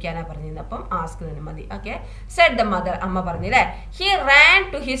അച്ഛനോട് ചോദിക്കാനാ പറഞ്ഞിരുന്നത്. അപ്പം ആസ്ക് തന്നെ മതി. ഓക്കെ. സെഡ് ദ മദർ അമ്മ പറഞ്ഞില്ലേ. He ran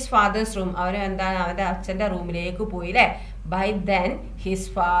to his fathers room. അവന് എന്താണ് അവന്റെ അച്ഛന്റെ റൂമിലേക്ക് പോയില്ലേ. By then his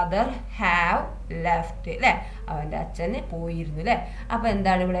father have left അല്ലെ. അവന്റെ അച്ഛന് പോയിരുന്നു അല്ലെ. അപ്പൊ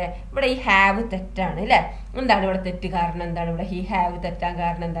എന്താണ് ഇവിടെ ഈ ഹാവ് തെറ്റാണ് അല്ലെ. എന്താണ് ഇവിടെ തെറ്റ് കാരണം എന്താണ് ഇവിടെ ഈ ഹാവ് തെറ്റാൻ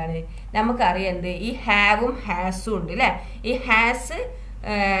കാരണം എന്താണ് നമുക്കറിയാം. എന്ത് ഈ ഹാവും ഹാസും ഉണ്ട് അല്ലെ. ഈ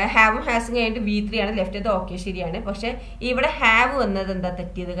ഹാവും ഹാസും കഴിഞ്ഞിട്ട് V3 ആണ് ലെഫ്റ്റ്. അത് ഓക്കെ ശരിയാണ്. പക്ഷെ ഇവിടെ ഹാവ് വന്നത് എന്താ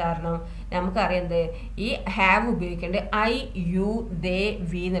തെറ്റിയത് കാരണം നമുക്കറിയാം. എന്ത് ഈ ഹാവ് ഉപയോഗിക്കേണ്ടത് I, you, they,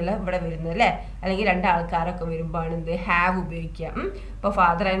 we എന്നുള്ള ഇവിടെ വരുന്നത് അല്ലെ. അല്ലെങ്കിൽ രണ്ടാൾക്കാരൊക്കെ വരുമ്പോഴാണ് എന്ത് ഹാവ് ഉപയോഗിക്കുക. ഇപ്പൊ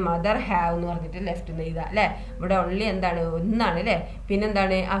ഫാദർ ആൻഡ് മദർ ഹാവ് എന്ന് പറഞ്ഞിട്ട് ലെഫ്റ്റ് എഴുതാം അല്ലെ. ഇവിടെ ഓൺലി എന്താണ് ഒന്നാണ് അല്ലെ.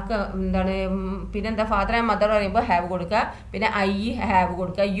 പിന്നെന്താണ് എന്താണ് പിന്നെന്താ ഫാദർ ആൻഡ് മദർ പറയുമ്പോൾ ഹാവ് കൊടുക്കുക. പിന്നെ I ഹാവ്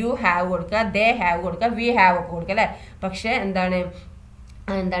കൊടുക്കുക, യു ഹാവ് കൊടുക്കുക, ദേ ഹാവ് കൊടുക്കുക, വി ഹാവ് ഒക്കെ കൊടുക്കുക അല്ലെ. പക്ഷെ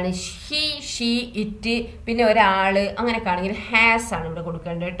എന്താണ് ഹി, ഷീ, ഇറ്റ് പിന്നെ ഒരാള് അങ്ങനെയൊക്കെ ആണെങ്കിൽ ഹാസ് ആണ് ഇവിടെ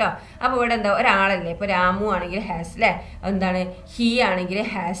കൊടുക്കേണ്ടത് കേട്ടോ. അപ്പൊ ഇവിടെ എന്താ ഒരാളല്ലേ. ഇപ്പൊ രാമു ആണെങ്കിൽ ഹാസ് അല്ലെ. എന്താണ് ഹി ആണെങ്കിൽ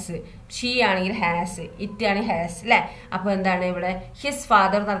ഹാസ്, ഷീ ആണെങ്കിൽ ഹാസ്, ഇറ്റ് ആണ് ഹാസ് അല്ലെ. അപ്പൊ എന്താണ് ഇവിടെ ഹിസ്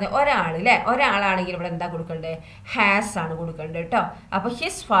ഫാദർ എന്ന് പറഞ്ഞ ഒരാൾ അല്ലെ. ഒരാളാണെങ്കിൽ ഇവിടെ എന്താ കൊടുക്കേണ്ടത് ഹാസ് ആണ് കൊടുക്കേണ്ടത് കേട്ടോ. അപ്പൊ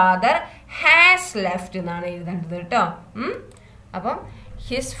ഹിസ് ഫാദർ ഹാസ് ലെഫ്റ്റ് എന്നാണ് എഴുതേണ്ടത് കേട്ടോ. അപ്പം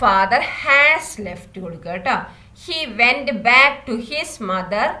ഹിസ് ഫാദർ ഹാസ് ലെഫ്റ്റ് കൊടുക്കുക കേട്ടോ. He went back to his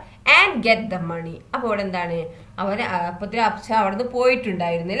mother and get the money. അപ്പോൾ ഇവിടെ എന്താണ് അവന് അപ്പത്തിന് അച്ഛൻ അവിടുന്ന്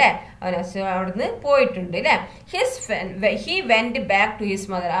പോയിട്ടുണ്ടായിരുന്നു അല്ലെ. അവൻ അച്ഛൻ അവിടുന്ന് പോയിട്ടുണ്ട് അല്ലെ. He went back to his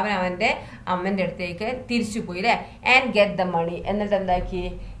mother. അവൻ അവന്റെ അമ്മന്റെ അടുത്തേക്ക് തിരിച്ചു പോയി അല്ലെ. And get the money. എന്നിട്ട് എന്താക്കി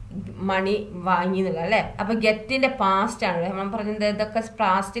മണി വാങ്ങി എന്നുള്ള അല്ലെ. അപ്പൊ ഗെറ്റിന്റെ പാസ്റ്റ് ആണ് നമ്മൾ പറഞ്ഞത്. ഇതൊക്കെ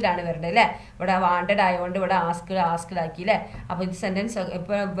പാസ്റ്റിലാണ് വരേണ്ടത് അല്ലെ. ഇവിടെ വാണ്ടഡ് ആയതുകൊണ്ട് ഇവിടെ ആസ്ക്ഡ് ആക്കി അല്ലെ. അപ്പൊ ഇത് സെന്റൻസ്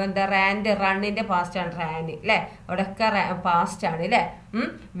ഇപ്പൊ എന്താ റണ്ണിന്റെ പാസ്റ്റ് ആണ് റാന് അല്ലെ. ഇവിടെ ഒക്കെ പാസ്റ്റ് ആണ് അല്ലെ.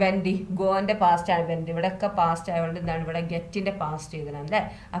 വെൻഡി ഗോന്റെ പാസ്റ്റ് ആണ് വെൻഡി. ഇവിടെ ഒക്കെ പാസ്റ്റ് ആയതുകൊണ്ട് എന്താണ് ഇവിടെ ഗെറ്റിന്റെ പാസ്റ്റ് എഴുതണം അല്ലെ.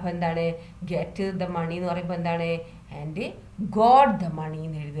 അപ്പൊ എന്താണ് ഗെറ്റ് ദ മണി എന്ന് പറയുമ്പോ എന്താണ് ആൻഡ് ഗോഡ് ദ മണി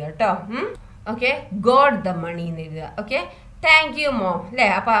എന്ന് എഴുതുക കേട്ടോ. ഓക്കെ. ഗോഡ് ദ മണി എന്ന് എഴുതുക. ഓക്കെ. താങ്ക് യു മോം അല്ലെ.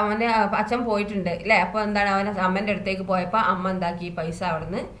 അപ്പൊ അവന് അച്ഛൻ പോയിട്ടുണ്ട് അല്ലെ. അപ്പൊ എന്താണ് അവന് അമ്മന്റെ അടുത്തേക്ക് പോയപ്പോ അമ്മ എന്താക്കി പൈസ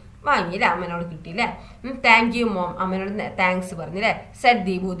അവിടുന്ന് വാങ്ങിയില്ലേ, അമ്മനോട് കിട്ടിയില്ലേ. താങ്ക് യു മോം അമ്മനോട് താങ്ക്സ് പറഞ്ഞില്ലേ. സെഡ്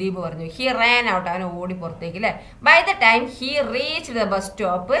ദീപു പറഞ്ഞു. ഹി റാൻ ഔട്ട് അവനെ ഓടി പുറത്തേക്ക് അല്ലെ. By the time he reach the bus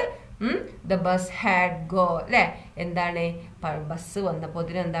stop the bus had go അല്ലെ. എന്താണ് ബസ്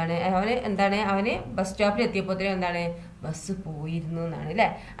വന്നപ്പോത്തിന് അവന് ബസ് സ്റ്റോപ്പിൽ എത്തിയപ്പോത്തിന് എന്താണ് ബസ് പോയിരുന്നു എന്നാണ് അല്ലെ.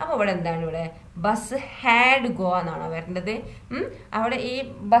 അപ്പൊ ഇവിടെ എന്താണ് ഇവിടെ ബസ് ഹാഡ് ഗോ എന്നാണോ വരേണ്ടത്. അവിടെ ഈ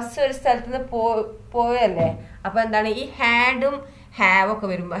ബസ് ഒരു സ്ഥലത്ത് നിന്ന് പോയല്ലേ. അപ്പൊ എന്താണ് ഈ ഹാഡും ഹാവ് ഒക്കെ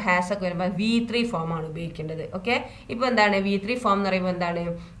വരുമ്പോൾ ഹാസ് ഒക്കെ വരുമ്പോൾ V3 ഫോം ആണ് ഉപയോഗിക്കേണ്ടത്. ഓക്കെ. ഇപ്പൊ എന്താണ് V3 ഫോം എന്ന് പറയുമ്പോൾ എന്താണ്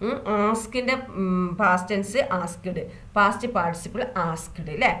ആസ്കിന്റെ past tense asked, past participle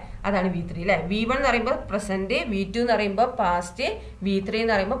asked അല്ലെ. അതാണ് V3 അല്ലെ. V1 എന്ന് പറയുമ്പോൾ പ്രസന്റ്, V2 എന്ന് പറയുമ്പോൾ പാസ്റ്റ്, V3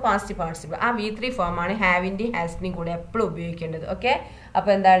 എന്ന് പറയുമ്പോൾ പാസ്റ്റ് പാർട്ടിസിപ്പിൾ. ആ V3 ഫോം ആണ് ഹാവിന്റെയും ഹാസിന്റെയും കൂടെ എപ്പോഴും ഉപയോഗിക്കേണ്ടത്. ഓക്കെ. അപ്പൊ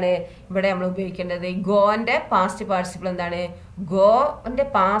എന്താണ് ഇവിടെ നമ്മൾ ഉപയോഗിക്കേണ്ടത് ഗോന്റെ പാസ്റ്റ് പാർട്ടിസിപ്പിൾ എന്താണ് ഗോന്റെ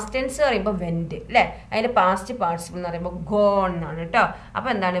പാസ്റ്റ് ടെൻസ് പറയുമ്പോൾ വെന്റ് അല്ലെ. അതിന്റെ പാസ്റ്റ് പാർട്ടിസിപ്പിൾ എന്ന് പറയുമ്പോൾ ഗോൺ എന്നാണ് കേട്ടോ. അപ്പൊ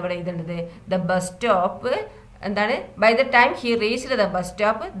എന്താണ് ഇവിടെ എഴുതേണ്ടത് ദ ബസ് സ്റ്റോപ്പ് എന്താണ് by the time he reached the bus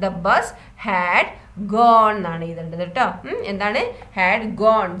stop the bus had gone എന്നാണ് എഴുതേണ്ടത് കേട്ടോ. എന്താണ് ഹാഡ്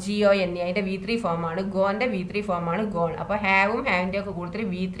ഗോൺ, GON, അതിന്റെ V3 ഫോമാണ്. ഗോന്റെ V3 ഫോമാണ് ഗോൺ. അപ്പോൾ ഹാവും ഹാവിന്റെ ഒക്കെ കൂടുതൽ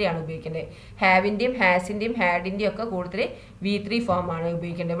V3 ആണ് ഉപയോഗിക്കേണ്ടത്. ഹാവിന്റെയും ഹാസിന്റെയും ഹാഡിന്റെയും ഒക്കെ കൂടുതൽ V3 ഫോമാണ്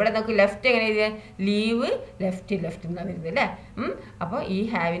ഉപയോഗിക്കേണ്ടത്. ഇവിടെ നമുക്ക് ലെഫ്റ്റ് എങ്ങനെ എഴുതിയാൽ ലീവ് ലെഫ്റ്റ് എന്നാണ് വരുന്നത് അല്ലേ. അപ്പോൾ ഈ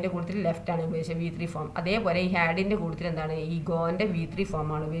ഹാവിന്റെ കൂടുതൽ ലെഫ്റ്റ് ആണ് ഉപയോഗിച്ചത് V3 ഫോം. അതേപോലെ ഈ ഹാഡിന്റെ കൂടുതൽ എന്താണ് ഈ ഗോന്റെ V3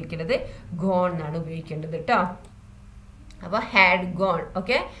 ഫോമാണ് ഉപയോഗിക്കേണ്ടത്. ഗോൺ എന്നാണ് ഉപയോഗിക്കേണ്ടത് കേട്ടോ. അപ്പോൾ ഹാഡ് ഗോൺ.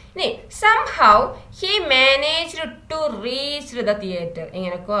 ഓക്കെ. ഇനി somehow he managed to reach the theatre.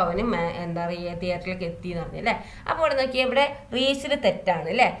 എങ്ങനെയൊക്കെ അവന് എന്താ പറയുക തിയേറ്ററിലേക്ക് എത്തി എന്ന് പറഞ്ഞു അല്ലേ. അപ്പോൾ ഇവിടെ നോക്കിയാൽ ഇവിടെ റീച്ച്ഡ് തെറ്റാണ്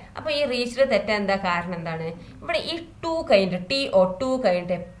അല്ലേ. അപ്പോൾ ഈ റീച്ച്ഡ് തെറ്റ് എന്താ കാരണം എന്താണ്, ഇവിടെ ഈ ടു കഴിഞ്ഞിട്ട് TO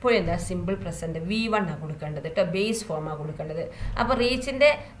കഴിഞ്ഞിട്ട് എപ്പോഴും എന്താ സിമ്പിൾ പ്രസന്റ് V1 ആണ് കൊടുക്കേണ്ടത് കേട്ടോ. ബേസ് ഫോമാണ് കൊടുക്കേണ്ടത്. അപ്പോൾ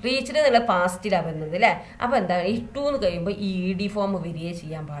റീച്ച്ഡ് എന്നുള്ള പാസ്റ്റിലാണ് വരുന്നത് അല്ലേ. അപ്പോൾ എന്താ ഈ 2 എന്ന് കഴിയുമ്പോൾ ഈ ED ഫോം വരികയെ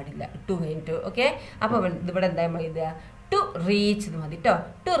ചെയ്യാൻ പാടില്ല 2 കഴിഞ്ഞിട്ട്. ഓക്കെ. അപ്പോൾ ഇവിടെ എന്താ എഴുതുക ടു റീച്ച് എന്ന് മതി കേട്ടോ.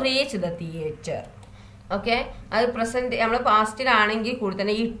 To reach the theatre. Okay. അത് പ്രസന്റ് നമ്മൾ പാസ്റ്റിലാണെങ്കിൽ കൂടി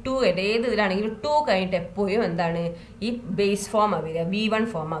തന്നെ ഈ 2 ഏത് ഇതിലാണെങ്കിലും 2 കഴിഞ്ഞിട്ട് എപ്പോഴും എന്താണ് ഈ ബേസ് ഫോമാണ് വരിക, V1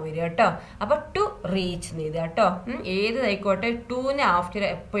 ഫോമാണ് വരിക കേട്ടോ. അപ്പോൾ ടു റീച്ച് എന്ന് എഴുതുക കേട്ടോ. ഏതായിക്കോട്ടെ 2ന് ആഫ്റ്റർ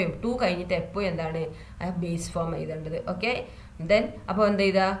എപ്പോഴും 2 കഴിഞ്ഞിട്ട് എപ്പോഴും എന്താണ് ബേസ് ഫോം എഴുതേണ്ടത്. ഓക്കെ. ദെൻ അപ്പോൾ എന്താ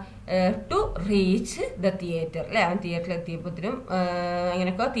ചെയ്താ ടു റീച്ച് ദ തിയേറ്റർ അല്ലേ. അവൻ തിയേറ്ററിൽ എത്തിയപ്പോഴത്തേനും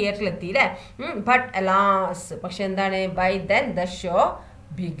അങ്ങനെയൊക്കെ തിയേറ്ററിൽ എത്തി അല്ലേ. ബട്ട് അലാസ് പക്ഷെ എന്താണ് by then the show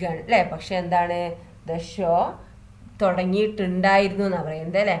begun അല്ലേ. പക്ഷെ എന്താണ് ദ ഷോ തുടങ്ങിയിട്ടുണ്ടായിരുന്നു എന്നാണ്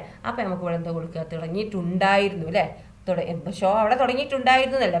പറയുന്നത് അല്ലേ. അപ്പം നമുക്ക് ഇവിടെ എന്താ കൊടുക്കുക, തുടങ്ങിയിട്ടുണ്ടായിരുന്നു അല്ലേ. ഷോ അവിടെ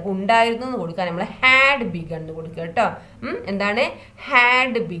തുടങ്ങിയിട്ടുണ്ടായിരുന്നു എന്നല്ല, അപ്പോൾ ഉണ്ടായിരുന്നു എന്ന് കൊടുക്കാൻ നമ്മൾ ഹാഡ് ബിഗൺ എന്ന് കൊടുക്കുക കേട്ടോ. എന്താണ്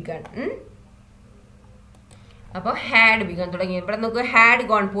ഹാഡ് ബിഗൺ. അപ്പോൾ ഹാഡ് ബിഗൺ തുടങ്ങി. ഇവിടെ നമുക്ക് ഹാഡ്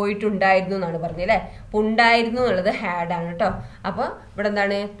ഗോൺ പോയിട്ടുണ്ടായിരുന്നു എന്നാണ് പറഞ്ഞത് അല്ലേ. അപ്പോൾ ഉണ്ടായിരുന്നു എന്നുള്ളത് ഹാഡാണ് കേട്ടോ. അപ്പോൾ ഇവിടെ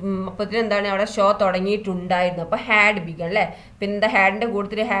എന്താണ് അപ്പത്തിന് എന്താണ് അവിടെ ഷോ തുടങ്ങിയിട്ടുണ്ടായിരുന്നു. അപ്പോൾ ഹാഡ് ബിഗൺ അല്ലേ. പിന്നെ എന്താ ഹാഡിന്റെ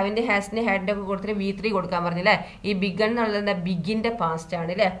കൂട്ടത്തിൽ ഹാവിന്റെ ഹാസിന്റെ ഹാഡിന്റെ ഒക്കെ കൂട്ടത്തിൽ V3 കൊടുക്കാൻ പറഞ്ഞല്ലേ. ഈ ബിഗൺ എന്നുള്ളത് എന്താ ബിഗിന്റെ പാസ്റ്റ്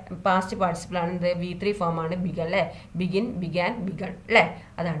ആണ് അല്ലേ. പാസ്റ്റ് പാർട്ടിസിപ്പിൾ ആണ്. എന്ത് V3 ഫോമാണ് ബിഗൺ അല്ലേ. ബിഗിൻ, ബിഗാൻ, ബിഗൺ അല്ലേ.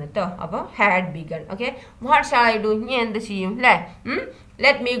 അതാണ് കേട്ടോ. അപ്പോൾ had begun. Okay. What shawl I do, ഇനി എന്ത് ചെയ്യും അല്ലേ.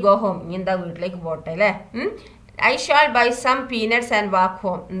 ലെറ്റ് മീ ഗോ ഹോം, ഇനി എന്താ വീട്ടിലേക്ക് പോട്ടെ അല്ലേ. I shall buy some peanuts and walk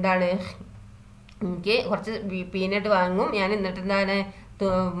home. എന്താണ് എനിക്ക് കുറച്ച് പീനട്ട് വാങ്ങും ഞാൻ, എന്നിട്ട് എന്താണ്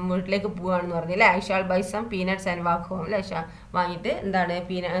വീട്ടിലേക്ക് പോവാണെന്ന് പറഞ്ഞില്ലേ. I shawl by some peanuts and walk home അല്ലേ. വാങ്ങിയിട്ട് എന്താണ്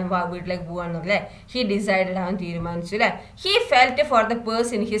വീട്ടിലേക്ക് പോവാണെന്ന് പറഞ്ഞല്ലേ. ഹി ഡിസൈഡഡ്, അവൻ തീരുമാനിച്ചു അല്ലേ. He felt for the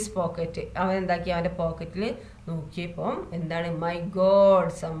purse in his pocket. അവൻ എന്താക്കി അവൻ്റെ പോക്കറ്റിൽ നോക്കിയപ്പം എന്താണ് my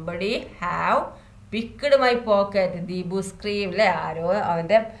God somebody have picked my pocket. Deepu scream അല്ലേ. ആരോ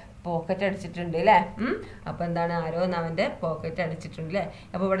അവൻ്റെ പോക്കറ്റ് അടിച്ചിട്ടുണ്ട് അല്ലേ. അപ്പോൾ എന്താണ് ആരോ അവൻ്റെ പോക്കറ്റ് അടിച്ചിട്ടുണ്ട് അല്ലേ.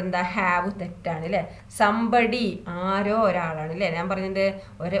 അപ്പോൾ ഇവിടെ എന്താ ഹാവ് തെറ്റാണ് അല്ലേ. സംബടി ആരോ ഒരാളാണ് അല്ലേ. ഞാൻ പറഞ്ഞത്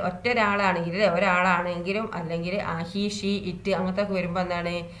ഒറ്റ ഒരാളാണെങ്കിൽ അല്ലേ, ഒരാളാണെങ്കിലും അല്ലെങ്കിൽ ഹി ഷീ ഇറ്റ് അങ്ങനത്തെ ഒക്കെ വരുമ്പോൾ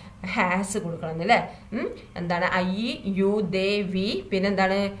എന്താണ് ഹാസ് കൊടുക്കണം എന്നല്ലേ. എന്താണ് ഐ യു ദേ വി, പിന്നെ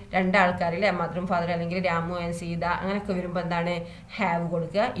എന്താണ് രണ്ടാൾക്കാരില്ലേ മദറും ഫാദറും അല്ലെങ്കിൽ രാമു ആൻഡ് സീത അങ്ങനെയൊക്കെ വരുമ്പോൾ എന്താണ് ഹാവ്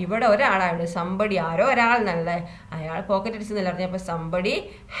കൊടുക്കുക. ഇവിടെ ഒരാളാണ് സംബടി ആരോ ഒരാൾ എന്നല്ലേ. അയാൾ പോക്കറ്റ് അടിച്ചെന്നല്ല പറഞ്ഞാൽ അപ്പോൾ സംബടി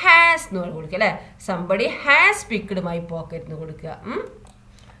ഹാസ് എന്ന് കൊടുക്കുക അല്ലേ. Somebody has picked my pocket എന്ന് കൊടുക്കുക.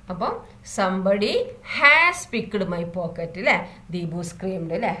 അപ്പം somebody has picked my pocket അല്ലേ. ദീപു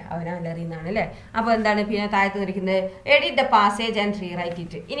സ്ക്രീംഡ് അല്ലേ. അവനറിയുന്നതാണ് അല്ലേ. അപ്പോൾ എന്താണ് പിന്നെ താഴത്ത് നിൽക്കുന്നത് edit the passage and rewrite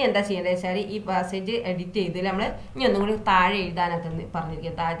it. ഇനി എന്താ ചെയ്യേണ്ടത് വെച്ചാൽ ഈ പാസേജ് എഡിറ്റ് ചെയ്ത് നമ്മൾ ഇനി ഒന്നും കൂടി താഴെ എഴുതാനകത്ത്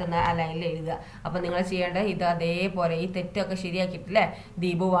പറഞ്ഞിരിക്കുക. താഴത്തുനിന്ന് ആ ലൈനിൽ എഴുതുക. അപ്പോൾ നിങ്ങൾ ചെയ്യേണ്ടത് ഇത് അതേപോലെ ഈ തെറ്റൊക്കെ ശരിയാക്കിയിട്ടില്ലേ.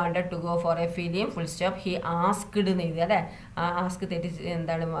 Deepu wanted to go for A film full stop he asked എന്ന് എഴുതുക അല്ലേ. ആസ്ക് തെറ്റ്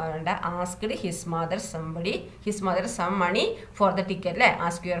എന്താണ് വേണ്ട. Asked his mother some money for the ticket അല്ലേ.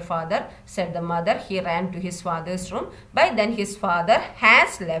 Ask your father, said the mother. He ran to his father's room. By then his father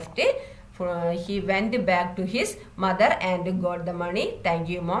has left. He went back to his mother and got the money. Thank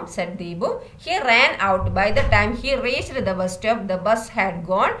you mom, said Deepu. He ran out. By the time he reached the bus stop, the bus had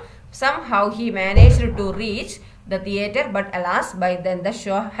gone. Somehow he managed to reach the theater, but alas, by then the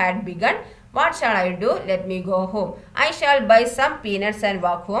show had begun. What shall I do? Let me go home. I shall buy some peanuts and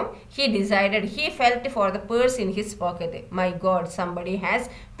walk home. He decided. He felt for the purse in his pocket. My God, somebody has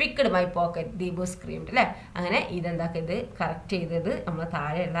picked my pocket. Deepu screamed. അല്ലേ. അങ്ങനെ ഇതെന്താക്കിയത് correct ചെയ്തത് നമ്മൾ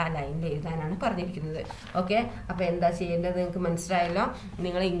താഴെയുള്ള ആ ലൈനിൽ എഴുതാനാണ് പറഞ്ഞിരിക്കുന്നത്. Okay. അപ്പോൾ എന്താ ചെയ്യേണ്ടത് നിങ്ങൾക്ക് മനസ്സിലായല്ലോ.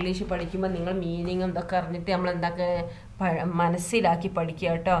 നിങ്ങൾ ഇംഗ്ലീഷ് പഠിക്കുമ്പോൾ നിങ്ങൾ മീനിങ്ങും ഇതൊക്കെ അറിഞ്ഞിട്ട് നമ്മൾ മനസ്സിലാക്കി പഠിക്കുക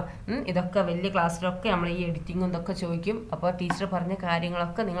കേട്ടോ. ഇതൊക്കെ വലിയ ക്ലാസ്സിലൊക്കെ നമ്മൾ ഈ എഡിറ്റിങ്ങും ഇതൊക്കെ ചോദിക്കും. അപ്പോൾ ടീച്ചർ പറഞ്ഞ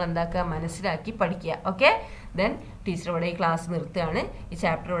കാര്യങ്ങളൊക്കെ നിങ്ങൾ എന്താക്കുക മനസ്സിലാക്കി പഠിക്കുക. ഓക്കെ. ദെൻ ടീച്ചർ ഇവിടെ ഈ ക്ലാസ് നിർത്തുകയാണ്. ഈ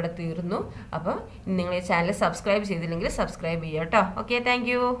ചാപ്റ്റർ ഇവിടെ തീർന്നു. അപ്പോൾ നിങ്ങൾ ഈ ചാനൽ സബ്സ്ക്രൈബ് ചെയ്തില്ലെങ്കിൽ സബ്സ്ക്രൈബ് ചെയ്യുക കേട്ടോ. ഓക്കെ. Thank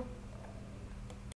you.